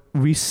what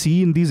we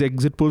see in these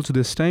exit polls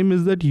this time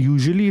is that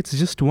usually it's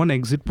just one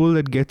exit poll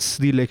that gets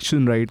the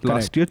election right. Correct.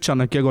 Last year,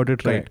 Chanakya got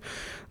it right.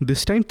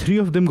 This time, 3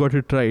 of them got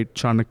it right.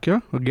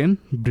 Chanakya, again,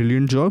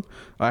 brilliant job.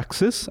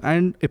 Axis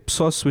and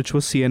Ipsos, which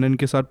was CNN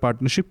ke saath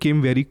partnership,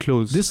 came very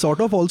close. This sort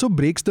of also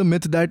breaks the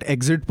myth that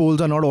exit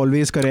polls are not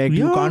always correct.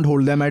 Yeah. You can't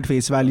hold them at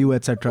face value,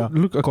 etc.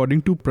 Look,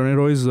 according to Pranay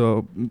Roy's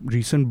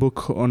recent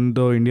book on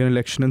the Indian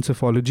election and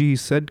psephology, he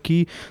said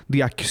that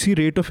the accuracy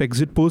rate of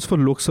exit polls for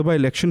Lok Sabha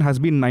election has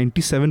been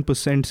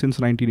 97% since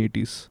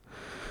 1980s.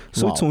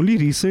 So It's only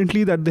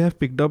recently that they have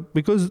picked up,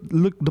 because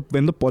look,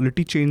 when the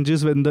polity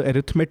changes, when the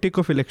arithmetic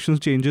of elections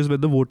changes, when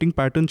the voting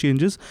pattern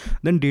changes,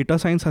 then data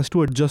science has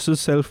to adjust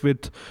itself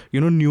with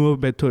newer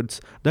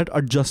methods. That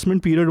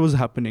adjustment period was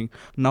happening.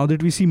 Now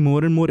that we see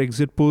more and more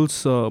exit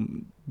polls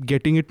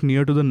getting it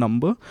near to the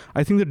number,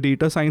 I think the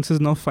data science is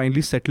now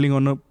finally settling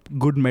on a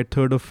good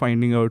method of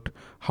finding out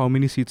how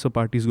many seats a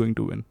party is going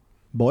to win.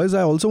 Boys,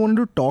 I also wanted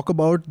to talk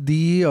about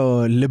the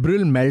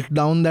liberal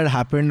meltdown that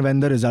happened when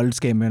the results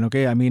came in.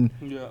 Okay, I mean,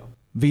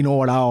 we know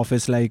what our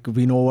office like.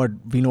 We know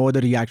the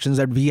reactions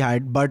that we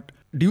had. But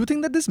do you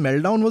think that this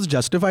meltdown was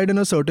justified in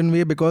a certain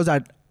way? Because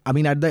at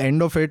the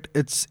end of it,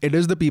 it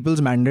is the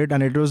people's mandate,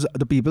 and it was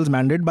the people's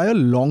mandate by a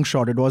long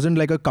shot. It wasn't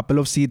like a couple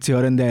of seats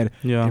here and there.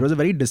 Yeah. It was a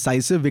very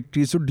decisive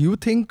victory. So do you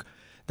think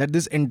that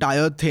this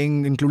entire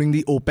thing, including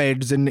the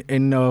op-eds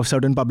in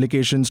certain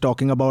publications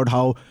talking about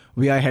how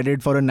we are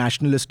headed for a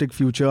nationalistic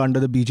future under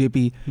the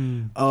BJP,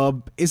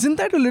 isn't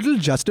that a little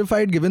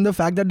justified given the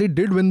fact that they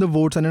did win the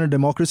votes, and in a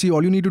democracy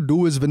all you need to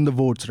do is win the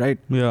votes, right?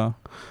 Yeah,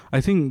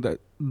 I think that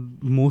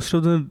most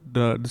of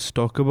this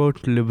talk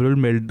about liberal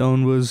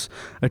meltdown was,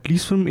 at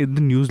least from in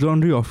the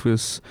Newslaundry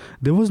office,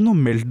 there was no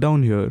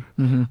meltdown here.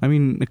 I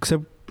mean,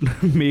 except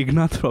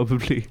Meghnad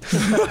probably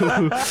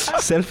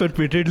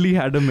self-admittedly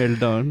had a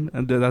meltdown,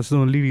 and that's the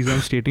only reason I'm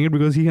stating it,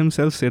 because he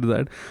himself said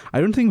that. I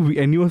don't think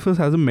any of us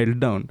has a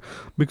meltdown,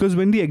 because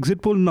when the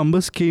exit poll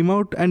numbers came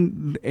out,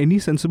 and any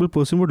sensible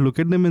person would look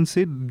at them and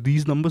say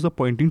these numbers are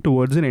pointing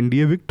towards an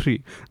NDA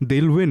victory,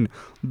 they'll win.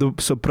 The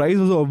surprise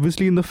was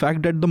obviously in the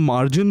fact that the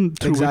margin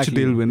through which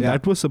they'll win,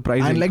 that was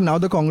surprising. And like now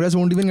the Congress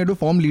won't even get to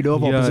form leader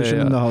of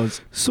opposition in the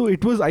house. So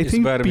it was, I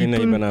think,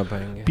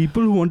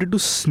 people who wanted to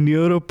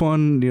sneer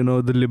upon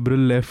the liberal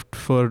left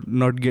for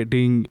not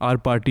getting our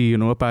party,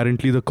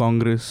 apparently the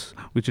Congress,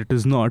 which it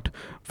is not,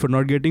 for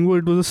not getting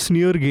vote. It was a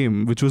sneer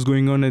game which was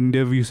going on in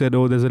India. We said,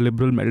 oh, there's a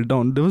liberal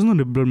meltdown. There was no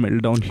liberal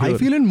meltdown here. I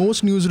feel in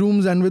most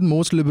newsrooms and with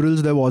most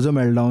liberals there was a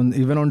meltdown,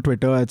 even on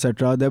Twitter,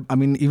 etc.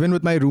 Even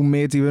with my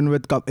roommates, even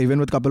with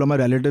couple of my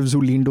relatives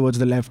who lean towards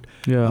the left,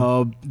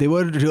 they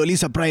were really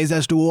surprised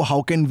as to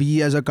how can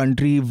we as a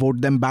country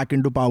vote them back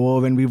into power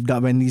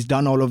when he's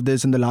done all of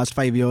this in the last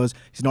 5 years.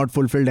 He's not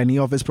fulfilled any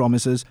of his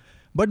promises.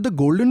 But the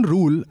golden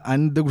rule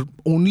and the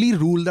only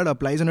rule that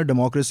applies in a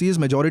democracy is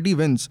majority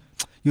wins.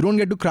 You don't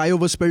get to cry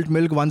over spilt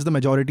milk once the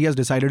majority has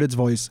decided its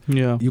voice.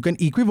 Yeah. You can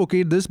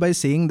equivocate this by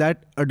saying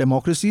that a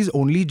democracy's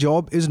only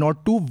job is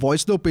not to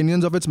voice the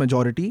opinions of its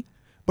majority,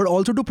 but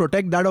also to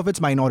protect that of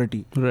its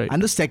minority. Right.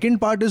 And the second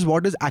part is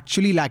what is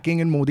actually lacking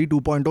in Modi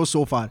 2.0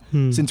 so far,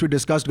 since we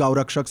discussed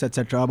Gaurakshaks,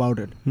 etc. about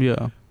it.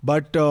 Yeah.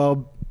 But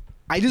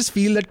I just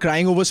feel that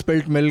crying over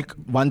spilt milk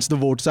once the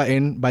votes are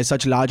in by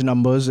such large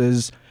numbers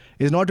is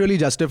not really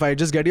justified.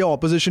 Just get your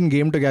opposition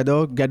game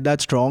together, get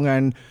that strong,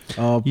 and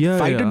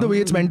fight it the way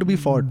it's meant to be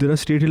fought. There are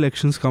state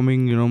elections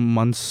coming,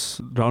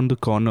 months round the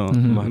corner.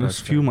 In the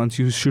few months,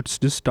 you should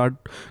just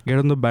get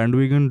on the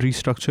bandwagon,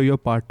 restructure your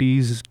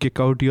parties, kick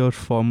out your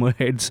former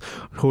heads,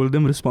 hold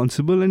them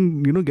responsible,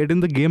 and get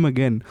in the game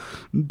again.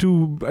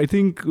 I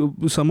think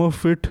some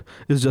of it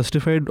is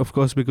justified, of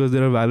course, because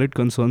there are valid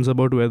concerns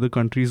about where the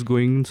country is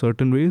going in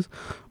certain ways.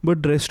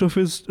 But the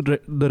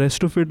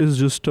rest of it is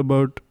just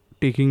about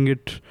taking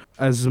it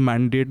as a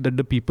mandate that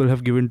the people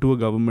have given to a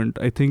government.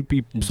 I think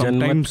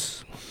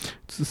sometimes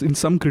in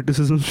some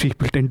criticisms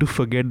people tend to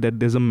forget that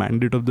there's a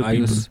mandate of the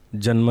people. Ayush,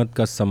 जनमत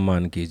का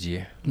सम्मान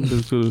कीजिए.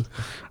 बिल्कुल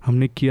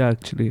हमने किया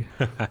actually.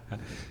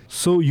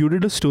 So you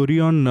did a story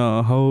on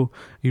how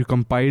you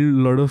compiled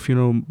a lot of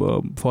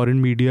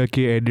foreign media ke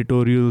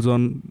editorials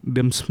on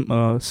them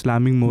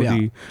slamming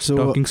Modi,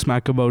 talking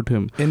smack about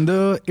him.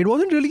 It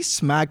wasn't really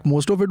smack.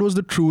 Most of it was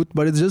the truth,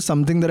 but it's just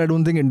something that I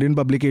don't think Indian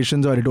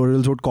publications or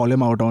editorials would call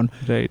him out on.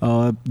 Right.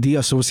 The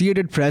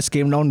Associated Press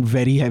came down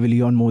very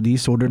heavily on Modi.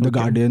 So did the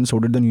Guardian. So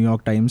did the New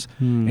York Times.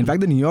 In fact,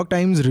 the New York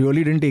Times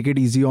really didn't take it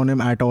easy on him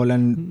at all,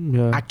 and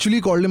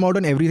actually called him out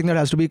on everything that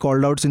has to be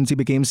called out since he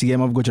became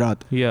CM of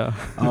Gujarat. Yeah.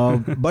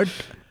 But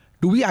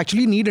do we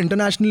actually need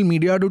international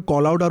media to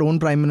call out our own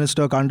Prime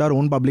Minister? Can't our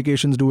own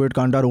publications do it?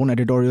 Can't our own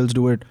editorials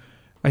do it?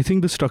 I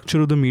think the structure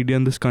of the media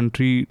in this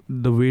country,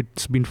 the way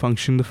it's been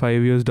functioning the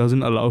 5 years,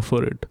 doesn't allow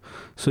for it.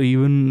 So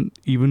even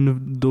if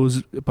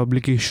those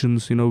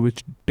publications,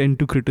 which tend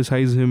to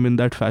criticize him in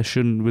that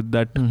fashion with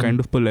that kind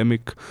of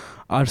polemic,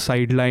 are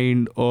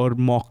sidelined or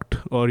mocked,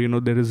 or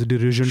there is a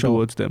derision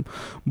towards them.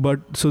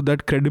 But so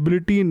that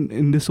credibility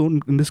in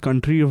this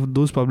country of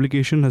those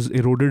publications has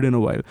eroded in a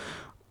while.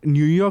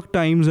 New York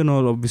Times and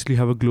all obviously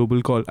have a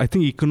global call. I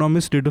think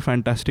Economist did a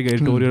fantastic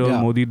editorial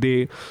on Modi.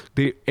 They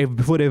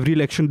before every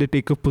election they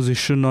take a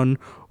position on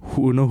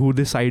who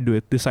they side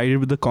with. They sided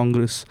with the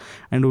Congress,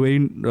 and a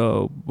very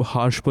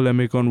harsh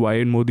polemic on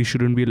why Modi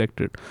shouldn't be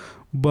elected.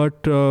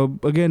 But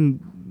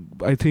again,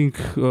 I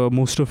think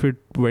most of it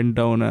went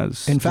down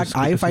as. In fact,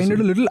 I find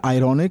it a little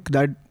ironic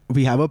that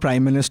we have a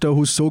prime minister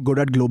who's so good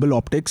at global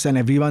optics, and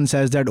everyone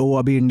says that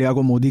abhi India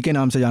ko Modi ke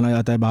naam se jana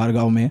jata hai bahar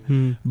gaon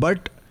mein.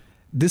 But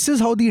this is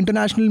how the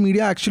international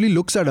media actually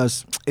looks at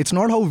us. It's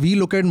not how we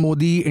look at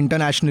Modi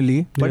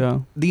internationally,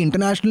 but the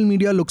international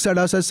media looks at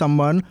us as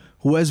someone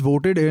who has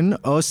voted in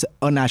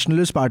a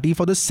nationalist party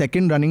for the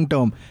second running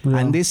term.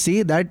 And they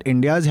say that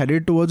India is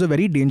headed towards a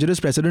very dangerous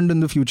precedent in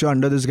the future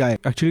under this guy.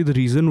 Actually, the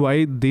reason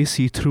why they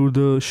see through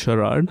the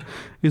charade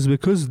is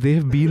because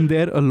they've been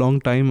there a long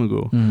time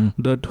ago.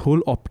 That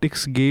whole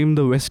optics game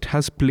the West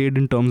has played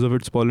in terms of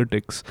its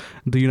politics.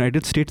 The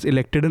United States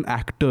elected an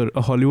actor,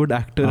 a Hollywood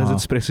actor, as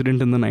its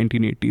president in the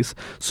 1980s.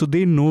 So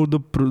they know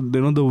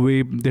the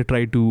way they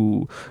try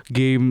to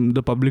game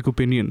the public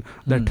opinion.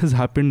 That has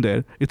happened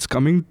there. It's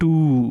coming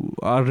to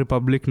our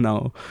republic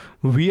now.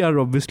 We are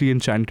obviously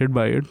enchanted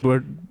by it,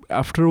 but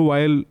after a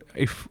while,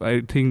 if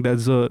I think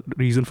that's a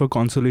reason for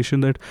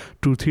consolation that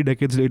 2-3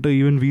 decades later,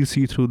 even we'll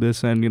see through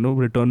this and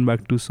return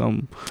back to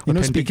some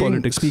authentic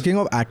politics. Speaking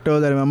of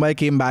actors, I remember I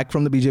came back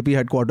from the BJP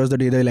headquarters the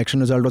day the election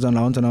result was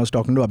announced, and I was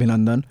talking to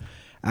Abhinandan,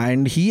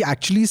 and he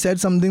actually said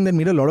something that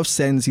made a lot of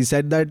sense. He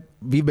said that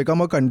we've become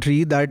a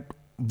country that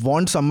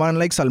wants someone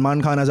like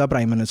Salman Khan as our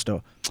prime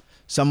minister,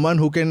 someone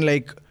who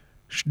can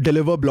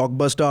deliver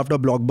blockbuster after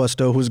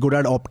blockbuster, who's good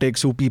at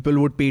optics, who people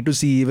would pay to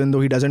see even though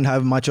he doesn't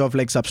have much of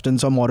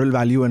substance or moral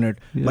value in it.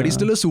 But he's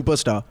still a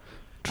superstar.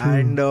 True.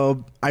 And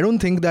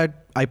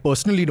I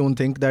personally don't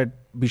think that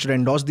we should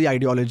endorse the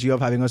ideology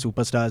of having a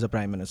superstar as a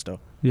prime minister.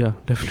 Yeah,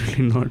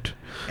 definitely not.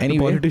 Anyway,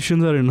 the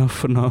politicians are enough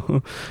for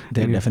now.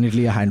 They're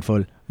definitely a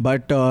handful.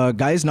 But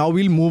guys, now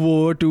we'll move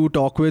over to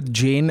talk with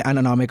Jane and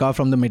Anamika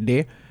from the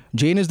Midday.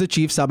 Jane is the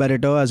chief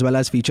sub-editor as well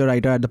as feature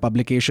writer at the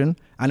publication,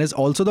 and is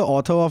also the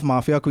author of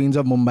Mafia Queens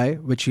of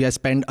Mumbai, which she has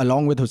penned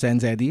along with Hussain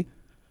Zaidi.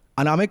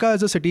 Anamika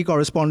is a city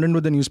correspondent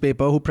with the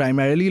newspaper who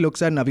primarily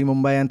looks at Navi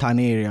Mumbai and Thane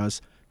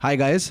areas. Hi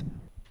guys.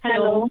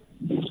 Hello.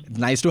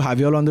 Nice to have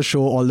you all on the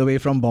show all the way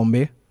from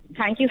Bombay.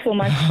 Thank you so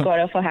much,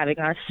 Gaurav, for having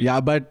us. Yeah,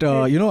 but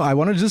I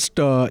want to just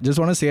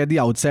want to say at the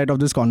outset of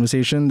this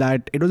conversation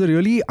that it was a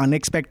really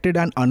unexpected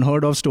and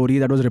unheard of story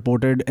that was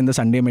reported in the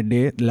Sunday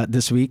Midday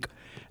this week.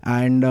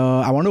 And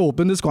I want to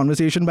open this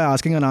conversation by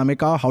asking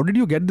Anamika, how did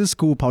you get this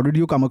scoop? How did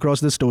you come across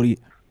this story?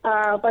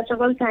 First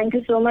of all, thank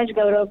you so much,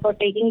 Gaurav, for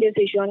taking this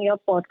issue on your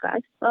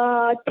podcast.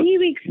 3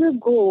 weeks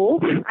ago,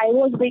 I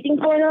was waiting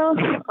for a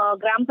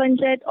Gram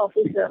Panchayat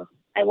officer.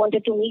 I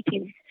wanted to meet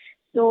him.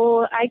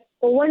 So I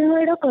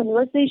overheard a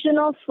conversation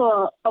of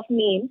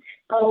men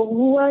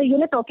who were,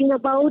 talking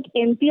about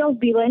MP of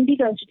Bhiwandi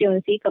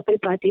constituency,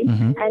 Khopivali,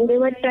 and they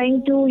were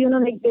trying to,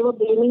 they were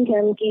blaming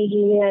him,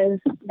 he has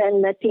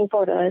done nothing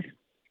for us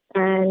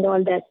and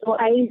all that. So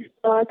I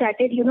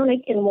started,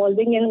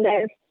 involving in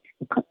that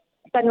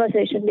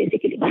conversation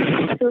basically.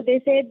 So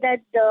they said that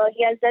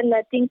he has done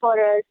nothing for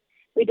us.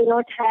 We do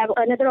not have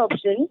another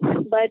option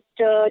but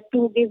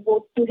to give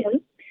vote to him.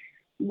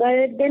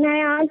 But then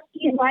I asked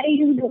why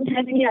you don't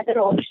have any other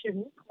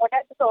option. What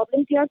are the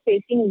problems you are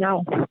facing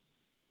now?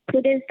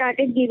 So they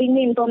started giving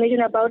me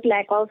information about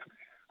lack of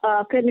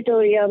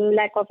crematorium,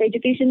 lack of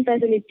education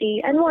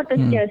facility and water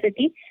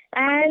scarcity.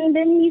 And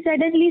then he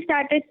suddenly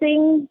started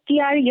saying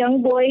our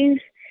young boys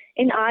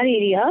in our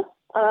area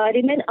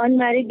remain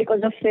unmarried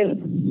because of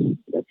him.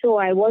 So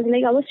I was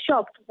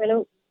shocked.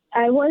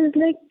 I was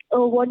like,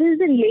 what is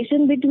the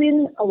relation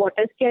between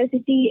water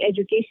scarcity,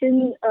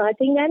 education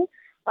thing and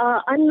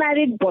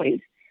unmarried boys?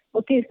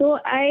 Okay, so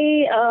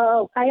I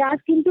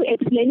asked him to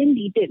explain in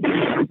detail.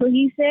 So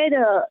he said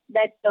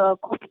that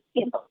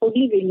in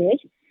Khopivali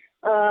village,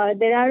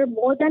 there are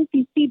more than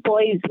 50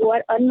 boys who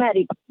are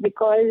unmarried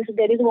because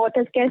there is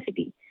water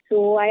scarcity.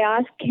 So I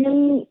asked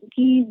him,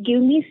 he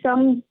gave me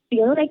some,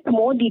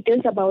 more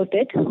details about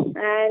it.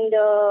 And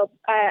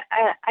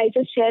I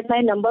just shared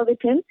my number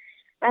with him.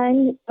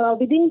 And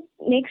within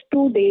next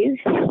 2 days,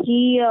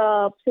 he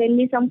sent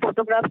me some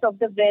photographs of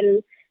the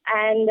well.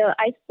 And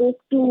I spoke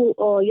to,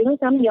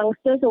 some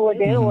youngsters over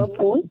there over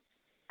phone.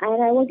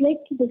 And I was like,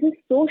 this is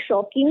so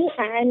shocking.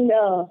 And,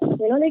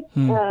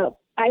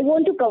 I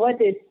want to cover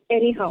this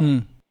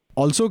anyhow.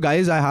 Also,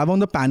 guys, I have on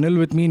the panel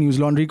with me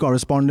Newslaundry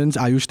correspondents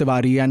Ayush,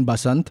 Tiwari and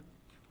Basant.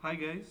 Hi,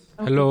 guys.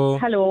 Hello.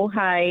 Hello.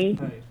 Hi.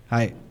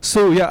 Hi.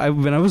 So yeah,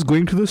 when I was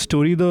going through the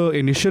story, the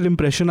initial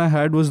impression I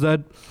had was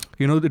that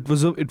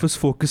it was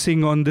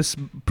focusing on this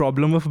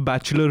problem of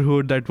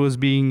bachelorhood that was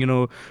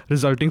being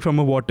resulting from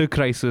a water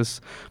crisis.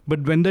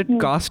 But when that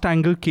caste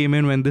angle came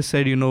in, when they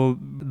said the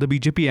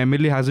BJP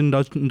MLA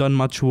hasn't done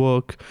much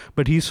work,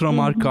 but he's from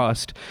our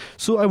caste.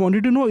 So I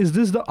wanted to know, is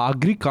this the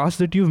Agri caste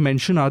that you've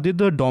mentioned? Are they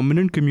the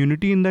dominant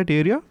community in that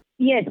area?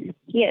 Yes.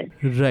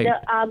 Right.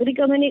 The Agri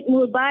community,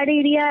 Murbad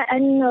area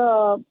and,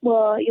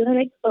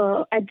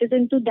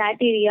 adjacent to that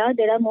area,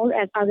 there are more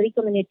Agri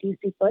communities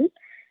people.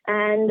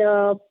 And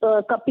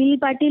Kapil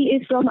Patil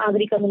is from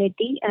Agri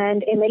community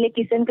and MLA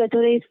Kisan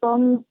Kathore is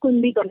from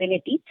Kunbi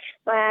community.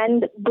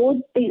 And both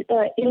in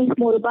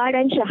Murbad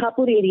and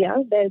Shahapur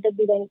area, where the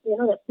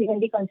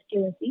Bhiwandi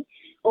constituency,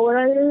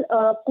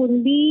 overall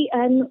Kunbi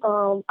and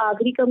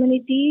Agri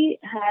community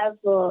have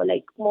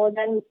more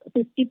than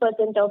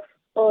 50% of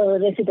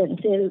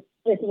residential.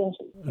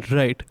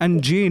 Right.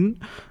 And Jane,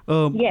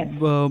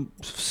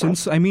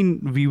 since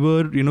we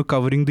were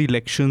covering the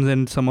elections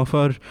and some of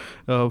our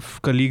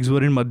colleagues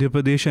were in Madhya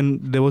Pradesh,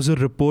 and there was a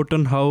report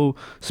on how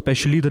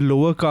especially the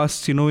lower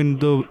castes in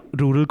the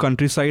rural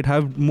countryside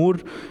have more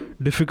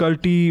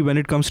difficulty when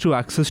it comes to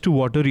access to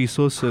water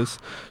resources.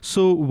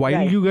 So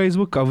while you guys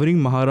were covering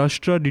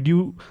Maharashtra, did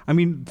you,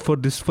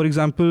 for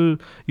example,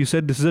 you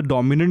said this is a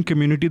dominant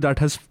community that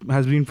has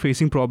been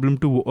facing problem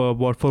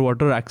for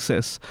water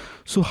access.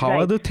 So how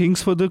are the things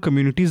for the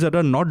communities that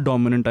are not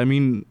dominant?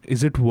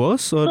 Is it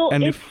worse? Or, so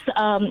this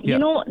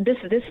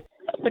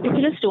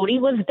particular story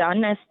was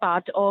done as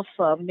part of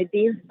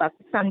Midday's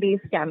Sunday's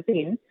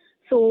campaign.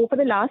 So for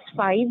the last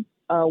 5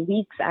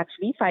 weeks,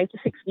 actually, 5 to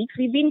 6 weeks,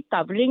 we've been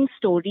covering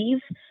stories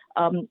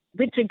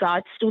with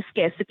regards to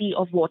scarcity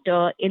of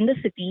water in the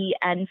city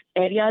and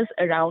areas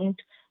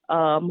around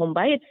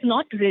Mumbai. It's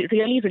not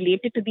really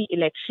related to the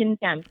election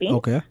campaign,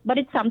 but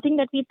it's something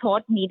that we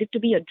thought needed to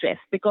be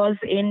addressed because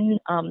in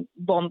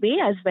Bombay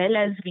as well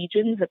as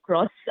regions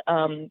across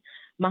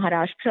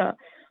Maharashtra,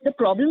 the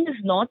problem is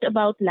not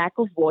about lack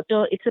of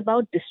water, it's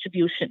about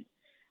distribution.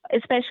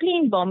 Especially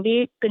in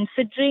Bombay,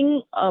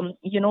 considering,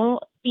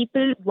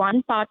 people,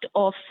 one part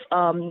of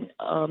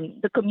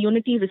the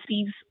community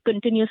receives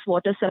continuous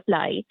water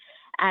supply,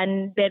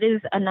 and there is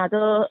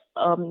another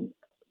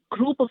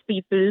group of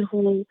people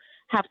who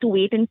have to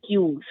wait in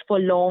queues for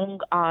long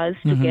hours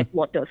to get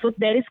water. So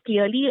there is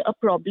clearly a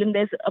problem.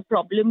 There's a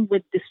problem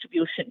with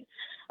distribution.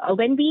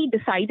 When we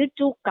decided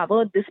to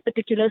cover this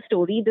particular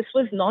story, this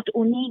was not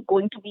only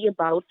going to be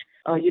about,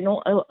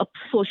 a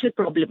social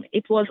problem.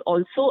 It was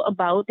also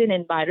about an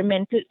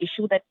environmental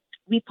issue that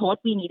we thought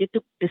we needed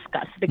to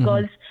discuss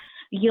because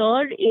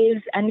here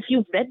is, and if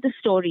you've read the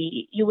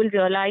story, you will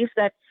realize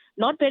that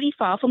not very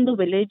far from the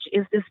village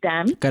is this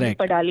dam,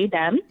 Padali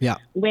Dam,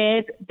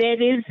 where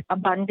there is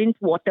abundant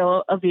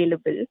water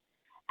available.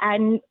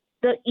 And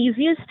the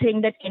easiest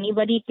thing that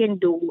anybody can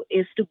do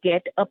is to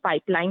get a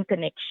pipeline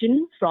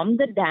connection from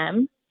the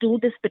dam to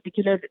this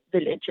particular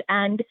village,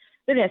 and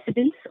the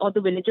residents or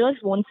the villagers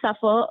won't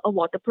suffer a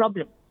water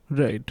problem.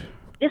 Right.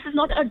 This is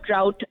not a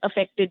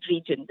drought-affected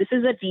region. This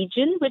is a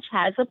region which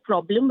has a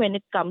problem when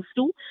it comes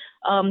to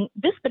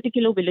this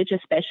particular village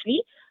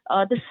especially.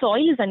 The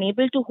soil is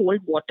unable to hold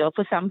water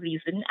for some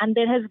reason, and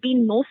there has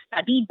been no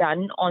study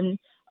done on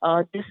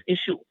this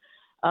issue.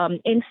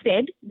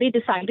 Instead, they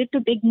decided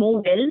to dig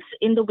more wells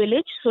in the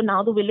village. So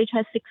now the village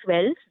has 6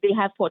 wells. They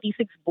have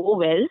 46 bore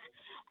wells,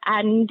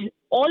 and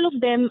all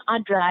of them are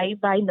dry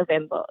by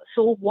November.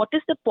 So what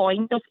is the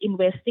point of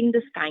investing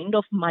this kind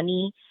of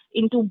money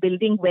into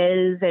building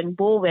wells and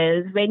bore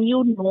wells when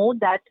you know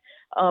that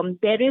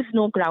there is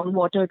no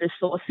groundwater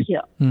resource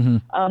here?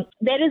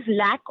 There is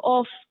lack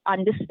of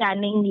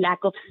understanding, lack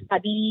of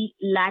study,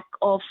 lack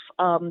of,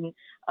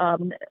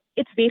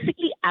 it's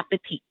basically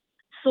apathy.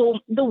 So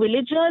the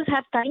villagers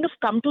have kind of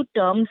come to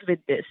terms with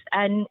this.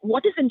 And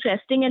what is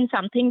interesting and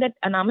something that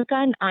Anamika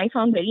and I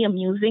found very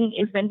amusing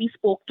is when we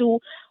spoke to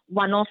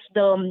one of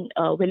the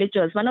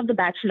villagers, one of the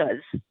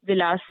bachelors,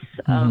 Vilas,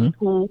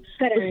 who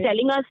was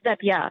telling us that,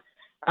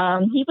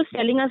 he was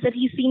telling us that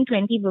he's seen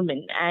 20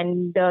 women.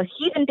 And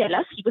he didn't tell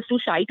us, he was too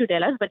shy to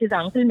tell us, but his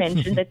uncle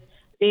mentioned that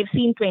they've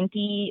seen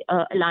 20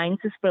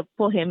 alliances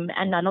for him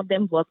and none of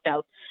them worked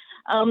out.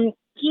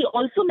 He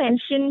also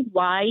mentioned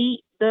why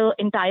the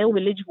entire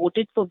village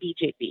voted for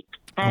BJP.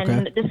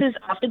 And this is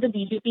after the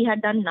BJP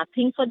had done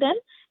nothing for them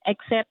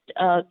except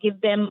give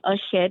them a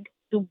shed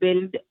to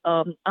build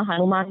a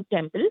Hanuman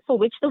temple for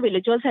which the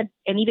villagers had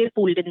anyway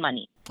pooled in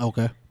money.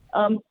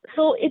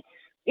 So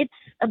it's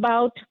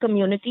about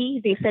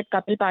community. They said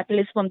Kapil Patil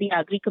is from the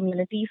agri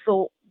community.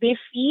 So they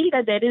feel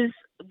that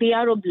they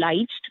are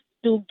obliged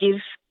to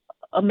give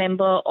a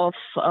member of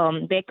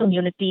their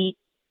community,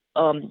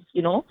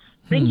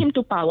 bring him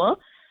to power.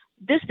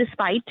 This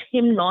despite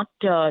him not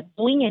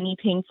doing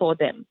anything for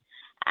them.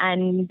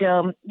 And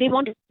they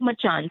want to give him a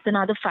chance.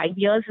 Another 5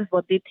 years is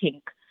what they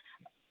think.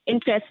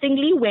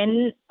 Interestingly,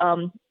 when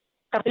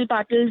Kapil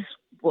Patil's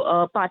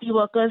party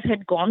workers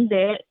had gone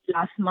there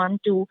last month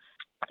to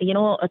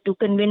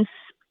convince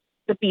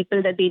the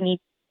people that they need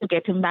to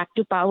get him back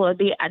to power,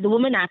 the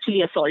woman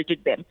actually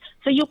assaulted them.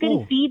 So you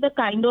can see the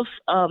kind of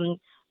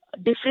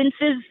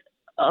differences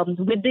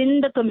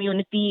within the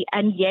community,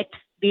 and yet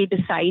they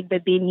decide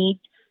that they need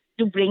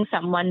to bring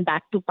someone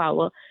back to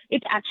power.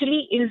 It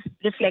actually is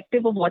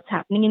reflective of what's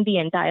happening in the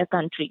entire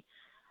country.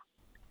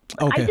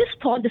 I just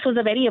thought this was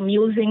a very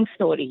amusing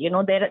story.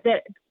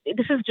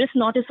 This is just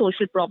not a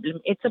social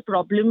problem. It's a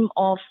problem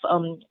of,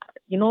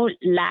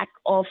 lack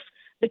of,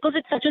 because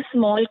it's such a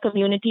small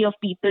community of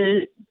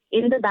people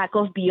in the back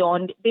of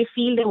beyond, they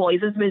feel their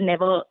voices will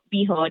never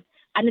be heard.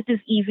 And it is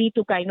easy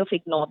to kind of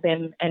ignore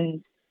them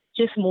and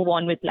just move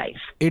on with life.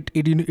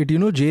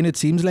 Jane, it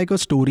seems like a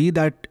story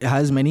that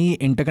has many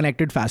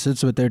interconnected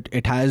facets with it.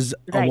 It has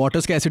a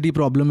water scarcity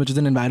problem, which is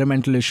an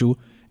environmental issue.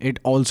 It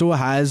also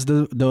has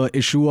the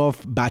issue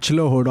of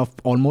bachelorhood, of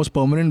almost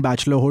permanent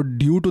bachelorhood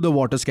due to the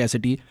water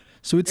scarcity.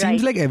 So it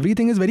seems like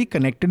everything is very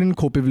connected in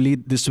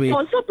Khopivali this way.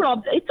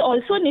 It's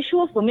also an issue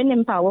of women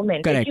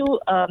empowerment. Correct.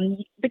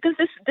 Because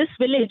this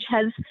village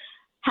has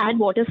had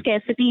water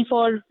scarcity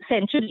for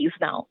centuries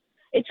now.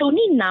 It's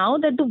only now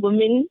that the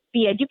women,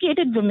 the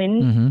educated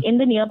women in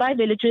the nearby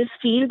villages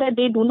feel that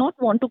they do not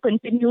want to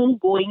continue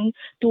going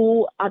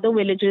to other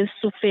villages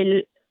to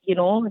fill,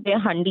 their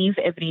handis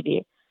every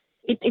day.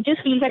 It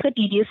just feels like a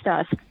tedious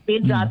task.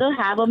 They'd rather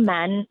have a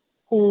man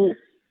who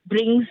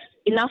brings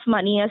enough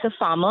money as a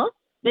farmer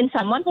than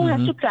someone who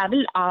has to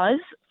travel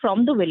hours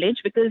from the village,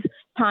 because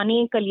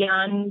Thane,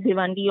 Kalyan,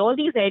 Bhiwandi, all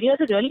these areas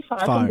are really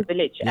far from the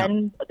village. Yeah.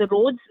 And the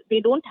roads,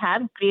 they don't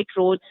have great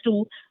roads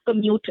to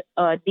commute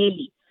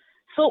daily.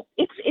 So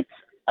it's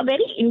a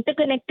very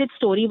interconnected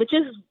story, which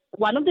is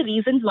one of the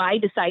reasons why I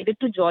decided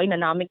to join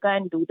Anamika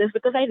and do this,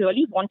 because I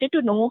really wanted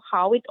to know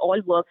how it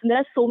all works. And there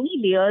are so many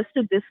layers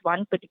to this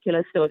one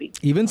particular story.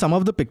 Even some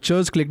of the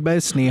pictures clicked by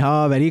Sneha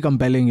are very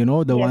compelling,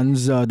 the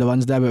ones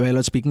that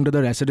were speaking to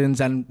the residents,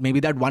 and maybe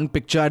that one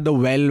picture at the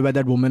well where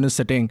that woman is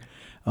sitting.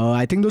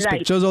 I think those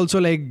pictures also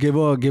give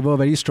a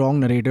very strong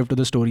narrative to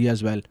the story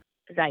as well.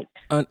 Right.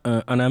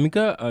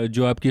 Anamika,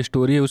 जो आपकी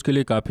story है उसके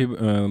लिए काफ़ी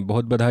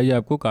बहुत बधाई है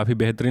आपको, काफ़ी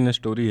बेहतरीन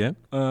स्टोरी है।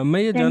 मैं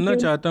ये जानना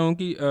चाहता हूँ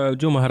कि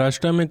जो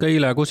महाराष्ट्र में कई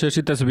इलाकों से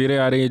ऐसी तस्वीरें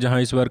आ रही हैं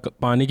जहाँ इस बार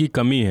पानी की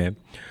कमी है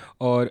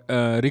और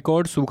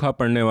रिकॉर्ड सूखा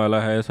पड़ने वाला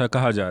है, ऐसा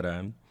कहा जा रहा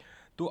है।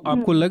 तो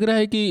आपको लग रहा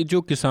है कि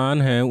जो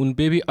किसान हैं उन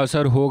पे भी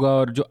असर होगा,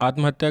 और जो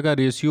आत्महत्या का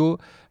रेशियो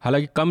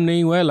हालांकि कम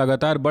नहीं हुआ है,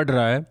 लगातार बढ़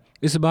रहा है,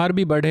 इस बार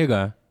भी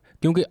बढ़ेगा?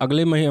 क्योंकि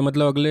अगले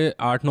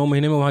 8-9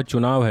 महीने में वहाँ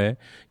चुनाव है।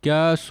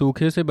 क्या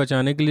सूखे से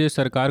बचाने के लिए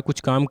सरकार कुछ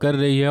काम कर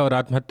रही है और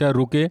आत्महत्या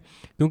रुके?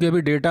 क्योंकि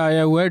अभी डेटा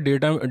आया हुआ है,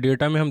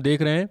 डेटा में हम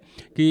देख रहे हैं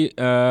कि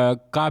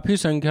काफ़ी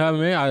संख्या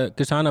में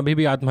किसान अभी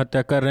भी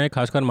आत्महत्या कर रहे हैं,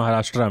 खासकर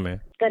महाराष्ट्र में।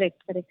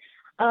 करेक्ट।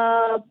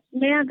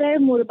 मैं अगर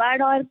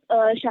मुरबाड और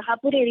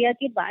शाहपुर एरिया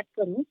की बात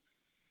करूँ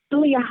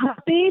तो यहाँ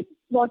पे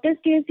वाटर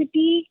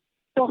स्केर्सिटी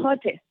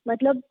बहुत है।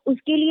 मतलब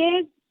उसके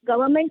लिए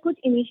गवर्नमेंट कुछ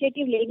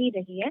इनिशिएटिव ले नहीं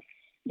रही है.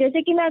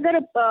 जैसे कि मैं अगर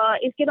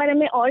इसके बारे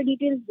में और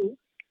डिटेल्स दूं,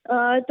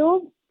 तो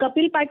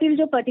कपिल पाटिल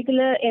जो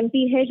पर्टिकुलर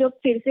एमपी है जो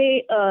फिर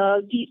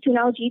से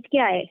चुनाव जीत के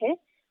आए हैं,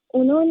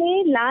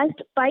 उन्होंने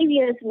लास्ट 5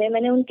 years में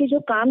मैंने उनके जो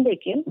काम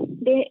देखे,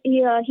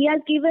 he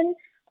has given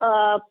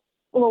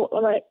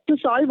to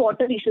solve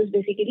water issues.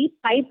 Basically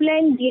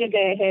pipeline दिए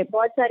गए हैं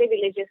बहुत सारे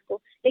विलेजेस को,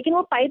 लेकिन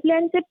वो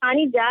पाइपलाइन से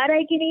पानी जा रहा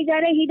है कि नहीं जा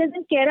रहा है, he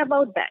doesn't care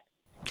about that.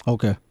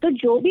 Okay. तो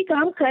जो भी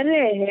काम कर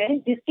रहे हैं,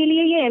 जिसके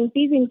लिए ये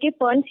एमपीज इनके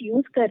फंड्स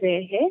यूज कर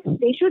रहे हैं,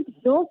 दे शुड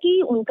नो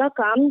कि उनका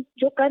काम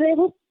जो कर रहे हैं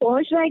वो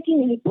पहुंच रहा है कि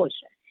नहीं पहुंच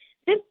रहा है.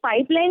 सिर्फ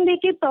पाइपलाइन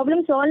देके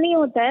प्रॉब्लम सॉल्व नहीं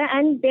होता है.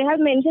 And they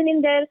have mention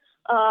in their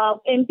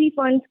MP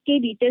funds के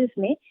डिटेल्स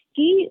में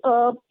कि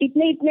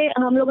इतने इतने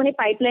हम लोगों ने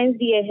पाइपलाइंस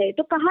दिए हैं.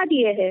 तो कहाँ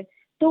दिए हैं?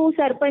 तो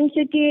सरपंच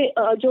के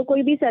जो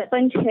कोई भी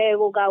सरपंच है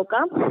वो गांव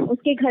का,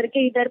 उसके घर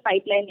के इधर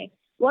पाइपलाइन है.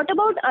 What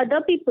about other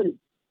people?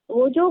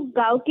 वो जो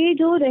गांव के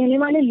जो रहने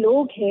वाले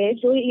लोग हैं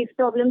जो इस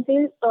प्रॉब्लम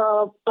से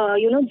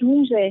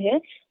जूझ रहे हैं,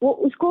 वो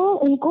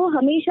उनको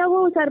हमेशा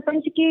वो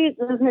सरपंच के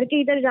घर के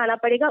इधर जाना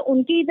पड़ेगा.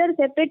 उनके इधर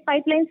सेपरेट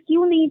पाइपलाइंस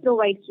क्यों नहीं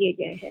प्रोवाइड किए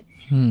गए हैं?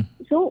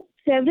 So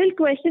several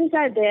questions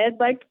are there,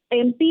 but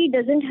MP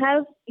doesn't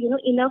have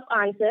enough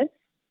answer.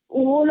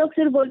 वो लोग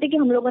सिर्फ बोलते कि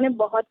हम लोगों ने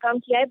बहुत काम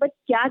किया है, बट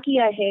क्या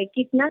किया है,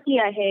 कितना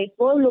किया है,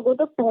 वो लोगों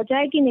तक पहुंचा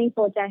है कि नहीं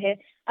पहुंचा है.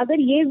 अगर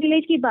ये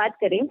विलेज की बात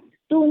करें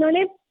तो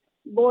उन्होंने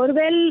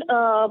बोरवेल,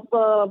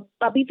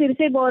 अभी फिर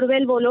से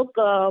बोरवेल वो लोग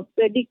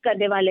डिग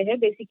करने वाले हैं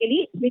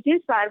basically, which is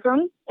far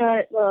from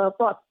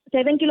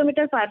 7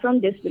 kilometer far from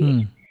this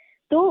village.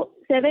 तो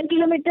 7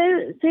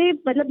 किलोमीटर से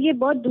मतलब ये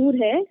बहुत दूर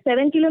है.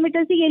 7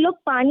 किलोमीटर से ये लोग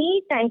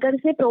पानी टैंकर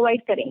से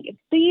प्रोवाइड करेंगे.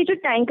 तो ये जो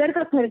टैंकर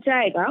का खर्चा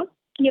आएगा,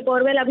 ये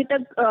बोरवेल अभी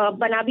तक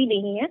बना भी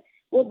नहीं है,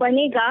 वो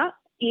बनेगा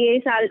ये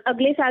साल,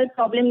 अगले साल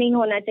प्रॉब्लम नहीं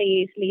होना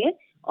चाहिए इसलिए.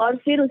 और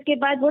फिर उसके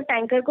बाद वो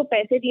टैंकर को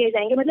पैसे दिए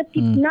जाएंगे. मतलब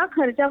कितना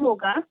खर्चा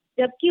होगा,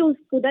 जबकि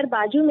उधर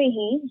बाजू में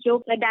ही जो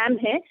डैम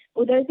है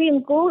उधर से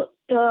इनको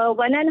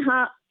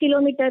 1.5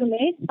 किलोमीटर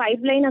में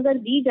पाइपलाइन अगर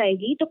दी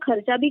जाएगी तो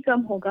खर्चा भी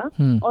कम होगा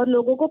और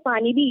लोगों को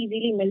पानी भी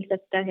इजीली मिल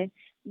सकता है.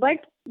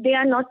 But they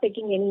are not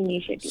taking any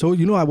initiative. So,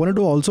 I wanted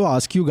to also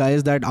ask you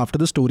guys that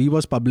after the story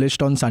was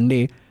published on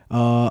Sunday,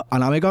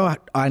 Anamika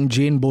and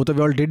Jane, both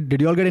of y'all,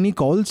 did you all get any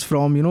calls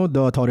from,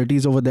 the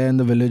authorities over there in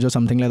the village or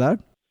something like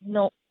that?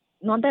 No,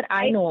 not that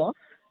I know of.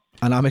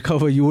 Anamika,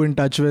 were you in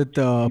touch with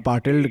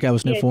Patil? क्या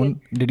उसने phone?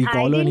 Did he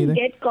call or anything? I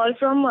didn't get call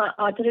from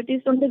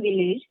authorities from the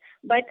village,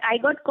 but I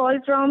got call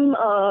from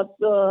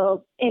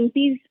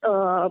MP's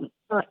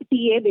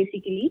PA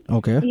basically.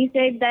 Okay. He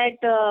said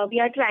that we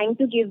are trying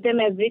to give them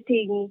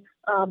everything,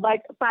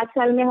 but 5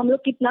 साल में हम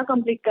लोग कितना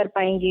complete कर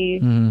पाएंगे?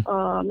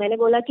 मैंने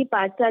बोला कि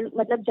 5 साल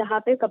मतलब जहाँ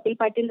पे कपिल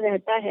पाटिल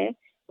रहता है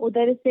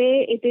उधर से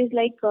it is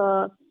like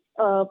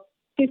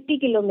 50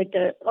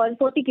 किलोमीटर और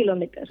 40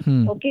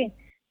 किलोमीटर. ओके.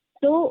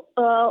 तो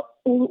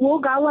वो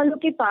गांव वालों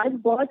के पास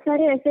बहुत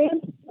सारे ऐसे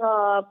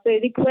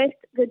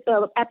रिक्वेस्ट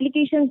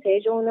एप्लीकेशंस है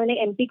जो उन्होंने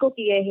एमपी को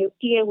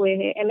किए हुए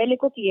हैं, एमएलए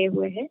को किए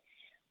हुए हैं.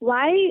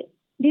 Why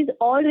this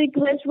all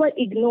request were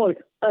ignored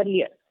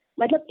earlier?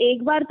 मतलब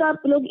एक बार तो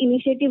आप लोग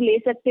इनिशिएटिव ले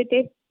सकते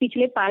थे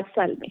पिछले 5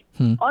 साल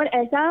में, और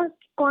ऐसा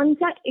कौन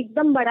सा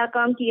एकदम बड़ा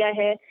काम किया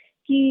है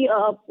कि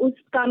उस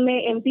काम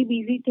में एमपी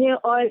बिजी थे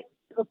और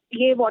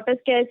ये वाटर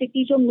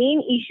स्कैरसिटी जो मेन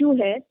इशू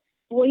है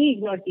वही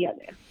इग्नोर किया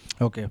गया.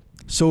 Okay.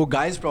 So,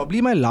 guys, probably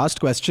my last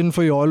question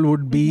for you all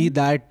would be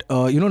that,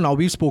 now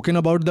we've spoken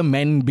about the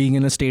men being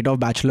in a state of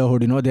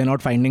bachelorhood. They're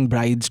not finding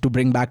brides to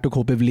bring back to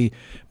Khopivali.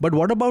 But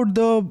what about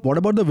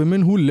the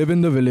women who live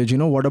in the village?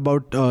 What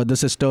about the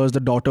sisters,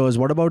 the daughters?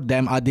 What about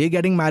them? Are they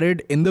getting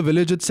married in the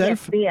village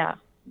itself? Yes,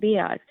 they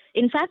are.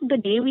 In fact, the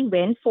day we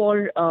went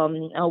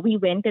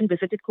and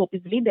visited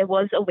Khopivali, there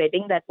was a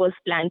wedding that was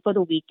planned for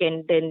the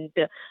weekend, and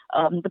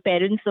the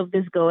parents of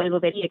this girl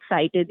were very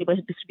excited. They were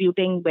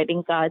distributing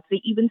wedding cards.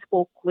 They even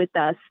spoke with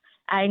us,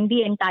 and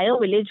the entire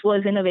village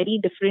was in a very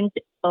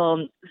different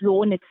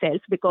zone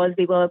itself because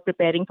they were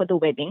preparing for the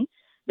wedding.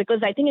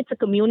 Because I think it's a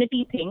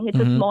community thing. It's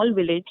a small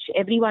village.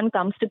 Everyone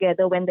comes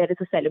together when there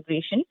is a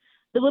celebration.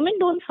 The women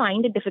don't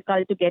find it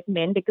difficult to get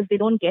men because they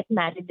don't get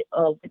married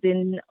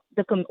within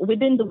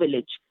the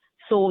village.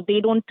 So they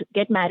don't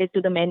get married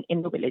to the men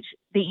in the village.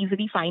 They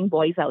easily find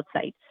boys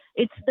outside.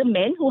 It's the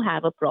men who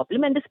have a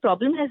problem, and this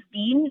problem has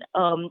been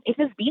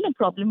a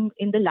problem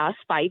in the last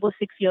 5 or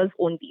 6 years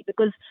only,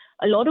 because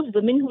a lot of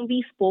women whom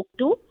we spoke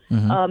to,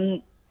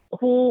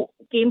 who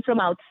came from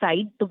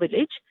outside the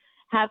village,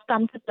 have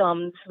come to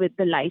terms with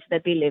the life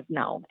that they live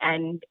now,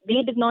 and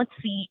they did not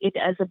see it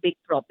as a big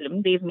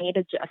problem. They've made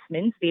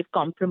adjustments, they've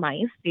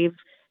compromised,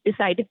 they've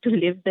decided to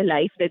live the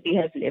life that they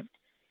have lived,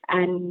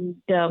 and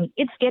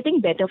it's getting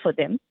better for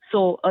them.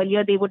 So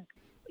earlier they would,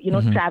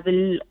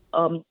 travel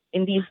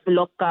in these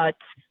bullock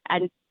carts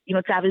and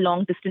travel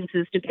long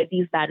distances to get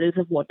these barrels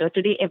of water.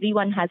 Today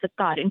everyone has a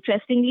car.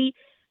 Interestingly,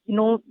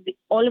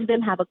 all of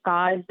them have a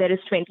car. There is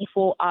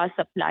 24-hour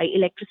supply,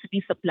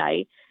 electricity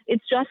supply.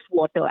 It's just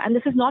water. And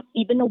this is not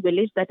even a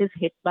village that is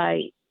hit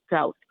by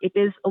drought. It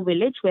is a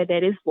village where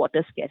there is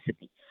water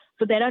scarcity.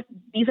 So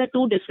these are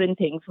two different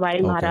things. While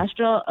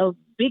Maharashtra, a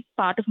big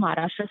part of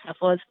Maharashtra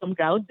suffers from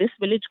drought, this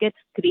village gets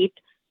great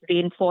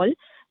rainfall.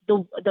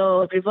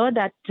 The river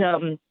that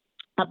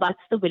abuts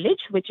the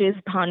village, which is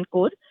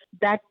Dhankor,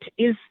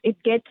 it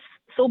gets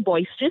so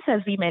boisterous,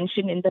 as we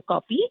mentioned in the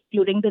copy,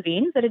 during the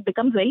rains, that it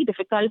becomes very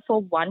difficult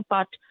for one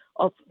part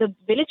of the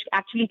village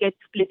actually gets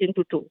split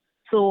into two.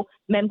 So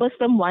members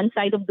from one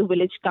side of the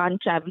village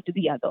can't travel to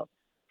the other.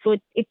 So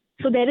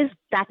there is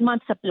that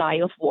much supply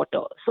of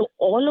water. So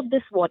all of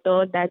this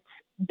water that's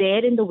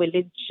there in the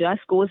village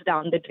just goes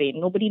down the drain.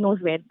 Nobody knows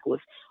where it goes.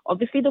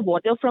 Obviously, the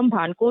water from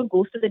Dhankor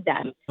goes to the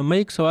dam. मैं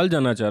एक सवाल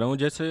जानना चाह रहा हूँ,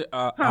 जैसे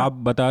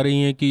आप बता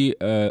रही हैं कि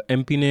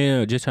एमपी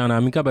ने, जैसे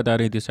अनामिका बता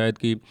रही थी शायद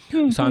कि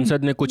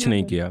सांसद ने कुछ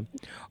नहीं किया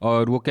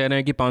और वो कह रहे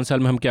हैं कि 5 साल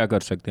में हम क्या कर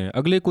सकते हैं.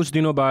 अगले कुछ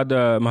दिनों बाद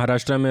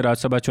महाराष्ट्र में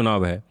राज्यसभा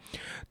चुनाव है,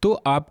 तो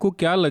आपको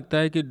क्या लगता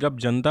है कि जब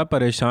जनता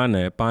परेशान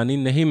है, पानी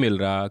नहीं मिल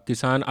रहा,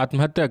 किसान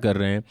आत्महत्या कर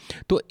रहे हैं,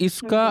 तो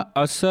इसका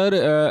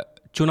असर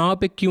चुनाव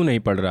पे क्यों नहीं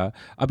पड़ रहा?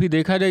 अभी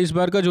देखा जाए इस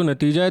बार का जो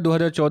नतीजा है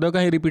 2014 का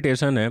ही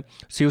रिपीटेशन है.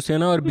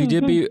 शिवसेना और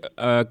बीजेपी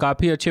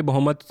काफ़ी अच्छे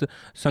बहुमत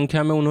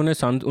संख्या में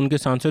उनके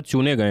सांसद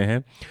चुने गए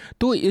हैं.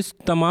 तो इस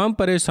तमाम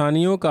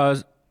परेशानियों का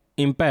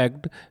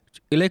इम्पैक्ट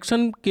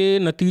इलेक्शन के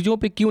नतीजों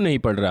पे क्यों नहीं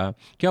पड़ रहा?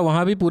 क्या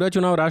वहाँ भी पूरा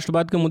चुनाव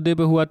राष्ट्रवाद के मुद्दे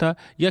पे हुआ था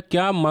या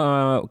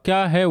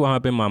क्या है वहाँ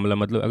पे मामला,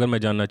 मतलब अगर मैं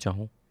जानना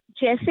चाहूँ?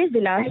 जैसे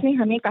विलास ने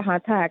हमें कहा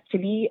था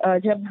एक्चुअली,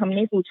 जब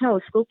हमने पूछा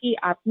उसको कि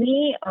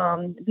आपने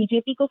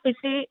बीजेपी को फिर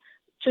से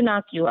चुना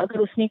क्यों, अगर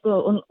उसने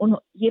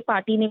ये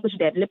पार्टी ने कुछ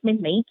डेवलपमेंट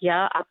नहीं किया,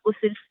 आपको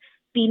सिर्फ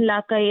 3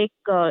 लाख का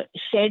एक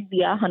शेड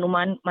दिया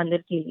हनुमान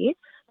मंदिर के लिए,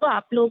 तो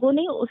आप लोगों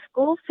ने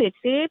उसको फिर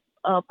से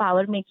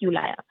पावर में क्यों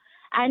लाया?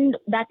 And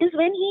that is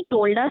when he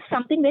told us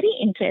something very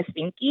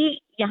interesting कि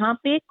यहाँ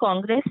पे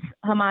कांग्रेस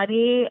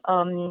हमारे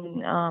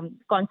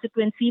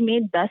कॉन्स्टिट्यूएंसी में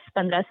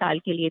 10-15 साल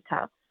के लिए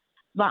था,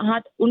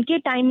 वहाँ उनके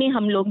टाइम में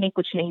हम लोग ने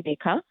कुछ नहीं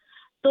देखा,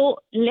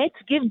 तो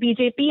let's give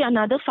BJP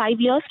another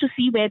 5 years to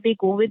see where they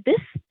go with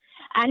this.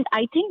 And I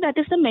think that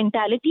is the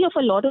mentality of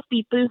a lot of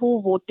people who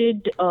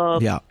voted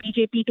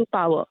BJP to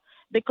power.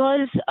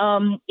 Because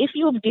if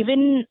you've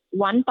given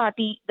one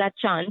party that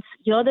chance,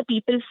 here the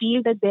people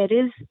feel that there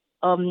is,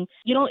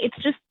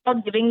 it's just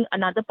about giving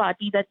another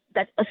party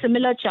that a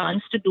similar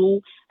chance to do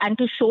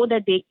and to show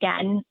that they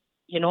can,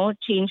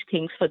 change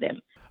things for them.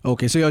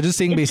 Okay, so you're just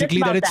saying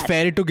basically that it's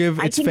fair to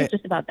give. It's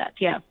just about that,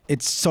 yeah.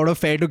 It's sort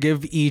of fair to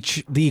give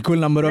each the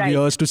equal number of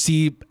years to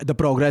see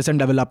the progress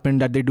and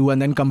development that they do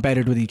and then compare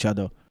it with each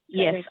other.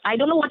 Yes, I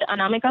don't know what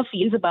Anamika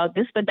feels about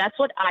this, but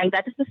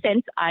that is the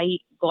sense I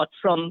got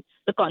from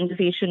the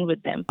conversation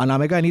with them.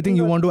 Anamika, anything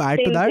you want to add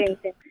to that?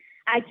 Same.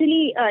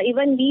 Actually,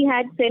 even we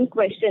had same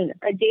question.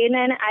 Jane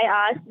and I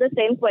asked the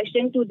same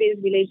question to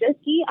these villagers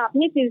कि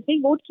आपने फिर से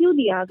vote क्यों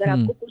दिया अगर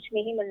आपको कुछ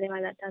नहीं मिलने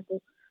वाला था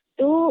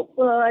तो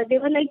they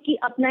were like कि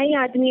अपना ही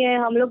आदमी है,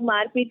 हम लोग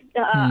मारपीट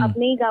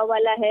अपने ही गांव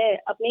वाला है,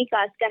 अपने ही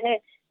कास्ट का है,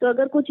 तो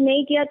अगर कुछ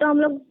नहीं किया तो हम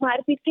लोग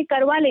मारपीट के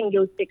करवा लेंगे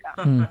उससे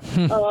काम.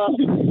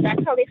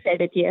 That's how they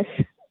said it, yes.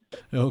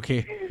 Okay.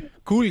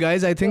 Cool,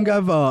 guys. I think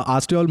I've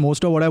asked you all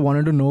most of what I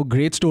wanted to know.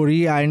 Great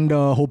story, and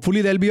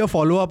hopefully there'll be a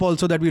follow-up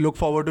also that we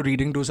look forward to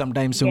reading to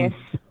sometime soon.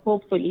 Yes,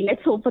 hopefully.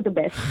 Let's hope for the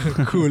best.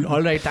 Cool.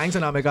 All right.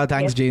 Thanks, Anamika.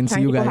 Thanks, Jane.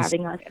 See you guys. Thank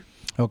you for having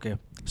us. Okay.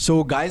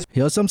 So, guys,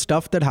 here's some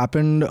stuff that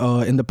happened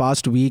in the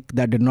past week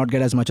that did not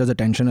get as much as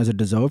attention as it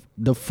deserved.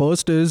 The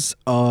first is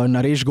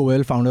Naresh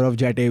Goyal, founder of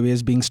Jet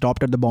Airways, being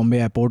stopped at the Bombay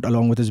airport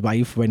along with his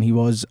wife when he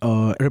was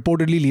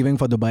reportedly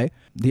leaving for Dubai.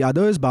 The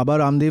other is Baba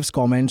Ramdev's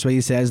comments where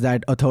he says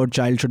that a third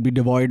child should be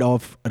devoid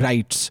of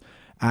rights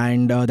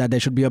and that there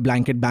should be a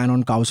blanket ban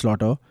on cow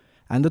slaughter.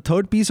 And the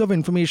third piece of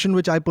information,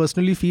 which I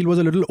personally feel was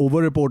a little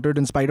over-reported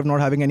in spite of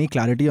not having any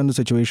clarity on the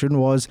situation,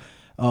 was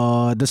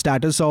the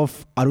status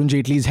of Arun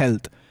Jaitley's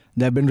health.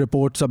 There have been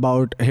reports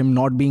about him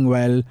not being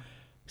well,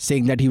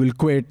 saying that he will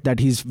quit, that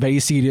he's very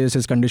serious,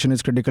 his condition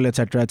is critical,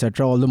 etc.,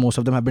 etc., although most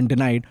of them have been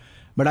denied.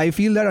 But I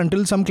feel that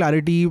until some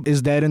clarity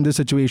is there in this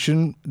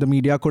situation, the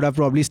media could have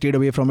probably stayed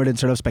away from it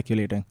instead of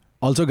speculating.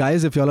 Also,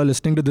 guys, if y'all are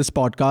listening to this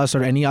podcast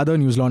or any other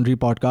Newslaundry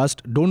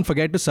podcast, don't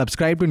forget to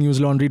subscribe to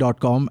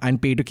newslaundry.com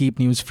and pay to keep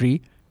news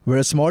free. We're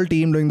a small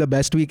team doing the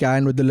best we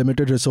can with the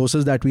limited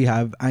resources that we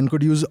have and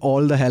could use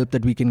all the help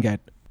that we can get.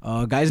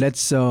 Guys,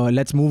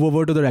 let's move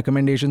over to the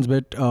recommendations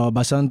bit.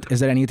 Basant, is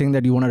there anything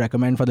that you want to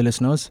recommend for the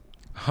listeners?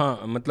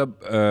 हाँ, मतलब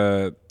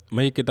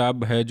मैं ये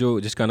किताब है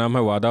जिसका नाम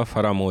है वादा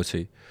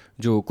फरामोशी,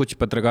 जो कुछ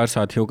पत्रकार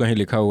साथियों का ही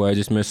लिखा हुआ है,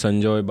 जिसमें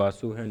संजय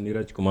बासु है,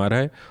 नीरज कुमार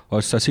है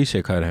और शशि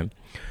शेखर हैं.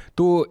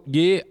 तो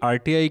ये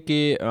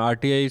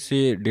आरटीआई से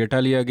डेटा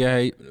लिया गया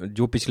है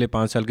जो पिछले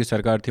 5 साल की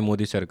सरकार थी,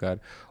 मोदी सरकार,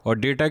 और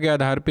डेटा के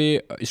आधार पे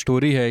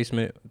स्टोरी है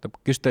इसमें, तब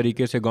किस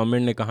तरीके से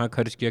गवर्नमेंट ने कहाँ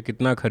खर्च किया,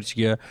 कितना खर्च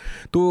किया.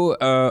 तो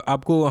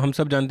आपको हम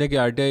सब जानते हैं कि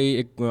आरटीआई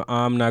एक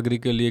आम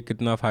नागरिक के लिए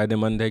कितना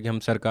फ़ायदेमंद है कि हम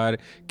सरकार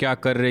क्या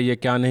कर रही है,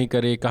 क्या नहीं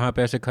कर रही है, कहाँ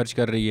पैसे खर्च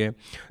कर रही है.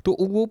 तो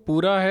वो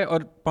पूरा है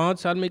और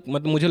 5 साल में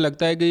मतलब मुझे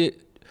लगता है कि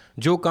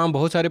जो काम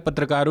बहुत सारे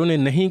पत्रकारों ने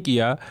नहीं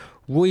किया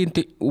वो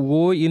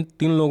इन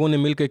 3 लोगों ने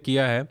मिलकर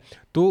किया है.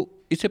 तो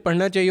इसे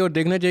पढ़ना चाहिए और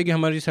देखना चाहिए कि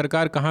हमारी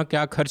सरकार कहाँ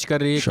क्या खर्च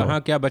कर रही है, कहाँ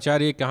क्या बचा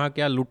रही है, कहाँ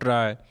क्या लूट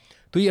रहा है।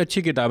 तो ये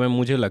अच्छी किताब है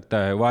मुझे लगता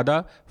है।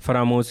 वादा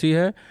फरामोशी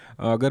है।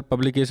 अगर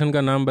पब्लिकेशन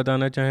का नाम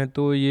बताना चाहें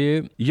तो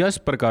ये यश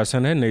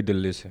प्रकाशन है, नई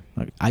दिल्ली से।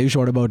 Ayush,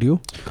 what about you?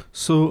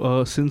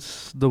 So,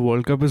 since the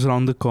World Cup is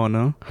around the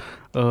corner,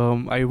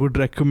 I would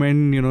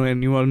recommend,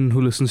 anyone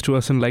who listens to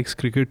us and likes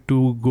cricket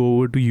to go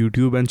over to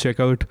YouTube and check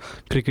out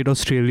Cricket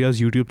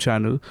Australia's YouTube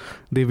channel.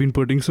 They've been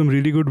putting some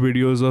really good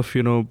videos of,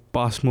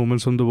 past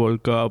moments from the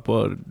World Cup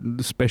or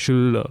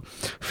special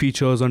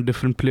features on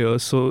different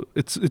players. So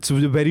it's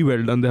very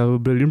well done. They have a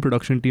brilliant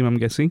production team, I'm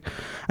guessing.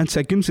 And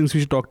second, since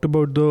we talked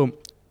about the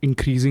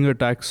increasing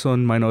attacks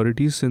on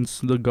minorities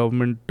since the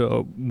government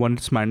won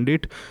its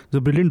mandate,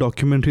 the brilliant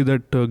documentary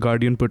that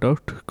Guardian put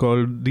out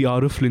called The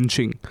Hour of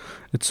Lynching.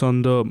 It's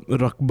on the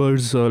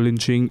Rakbars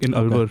lynching in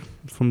Alwar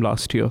from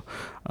last year.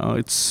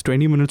 It's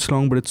 20 minutes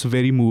long, but it's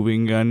very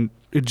moving, and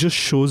it just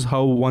shows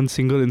how one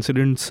single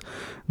incident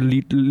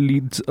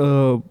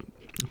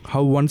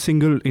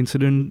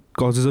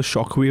causes a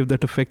shockwave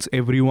that affects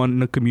everyone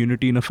in a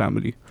community, in a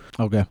family.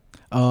 Okay.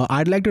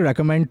 I'd like to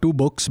recommend 2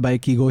 books by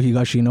Kigo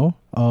Higashino.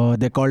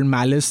 They're called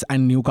Malice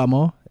and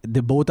Newcomer.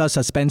 They both are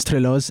suspense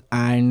thrillers,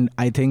 and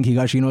I think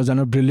Higashino's done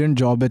a brilliant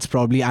job. It's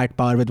probably at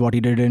par with what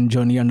he did in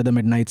Journey Under the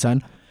Midnight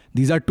Sun.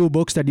 These are 2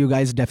 books that you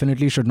guys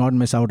definitely should not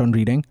miss out on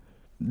reading.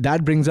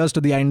 That brings us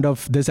to the end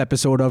of this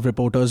episode of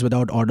Reporters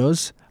Without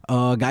Orders.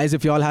 Guys,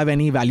 if you all have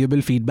any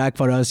valuable feedback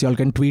for us, you all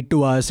can tweet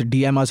to us,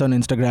 DM us on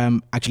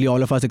Instagram. Actually,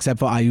 all of us except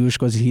for Ayush,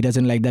 because he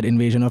doesn't like that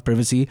invasion of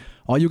privacy.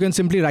 Or you can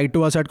simply write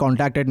to us at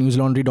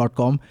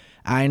contact@newslaundry.com.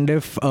 And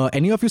if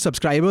any of you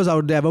subscribers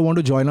out there ever want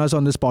to join us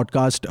on this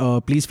podcast,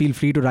 please feel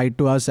free to write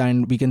to us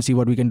and we can see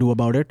what we can do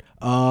about it.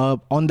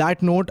 On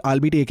that note, I'll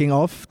be taking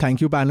off.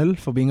 Thank you, panel,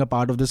 for being a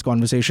part of this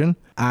conversation.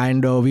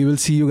 And we will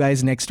see you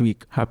guys next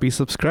week. Happy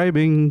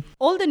subscribing.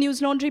 All the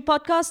Newslaundry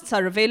podcasts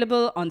are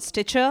available on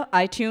Stitcher,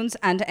 iTunes,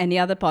 and any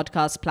other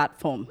podcast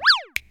platform.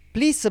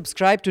 Please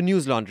subscribe to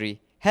Newslaundry.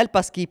 Help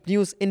us keep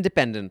news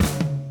independent.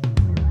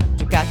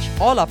 To catch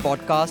all our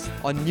podcasts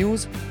on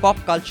news, pop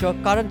culture,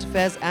 current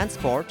affairs, and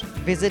sport,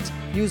 visit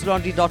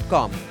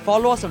newslaundry.com.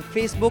 Follow us on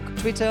Facebook,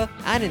 Twitter,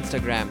 and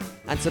Instagram,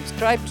 and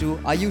subscribe to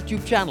our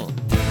YouTube channel.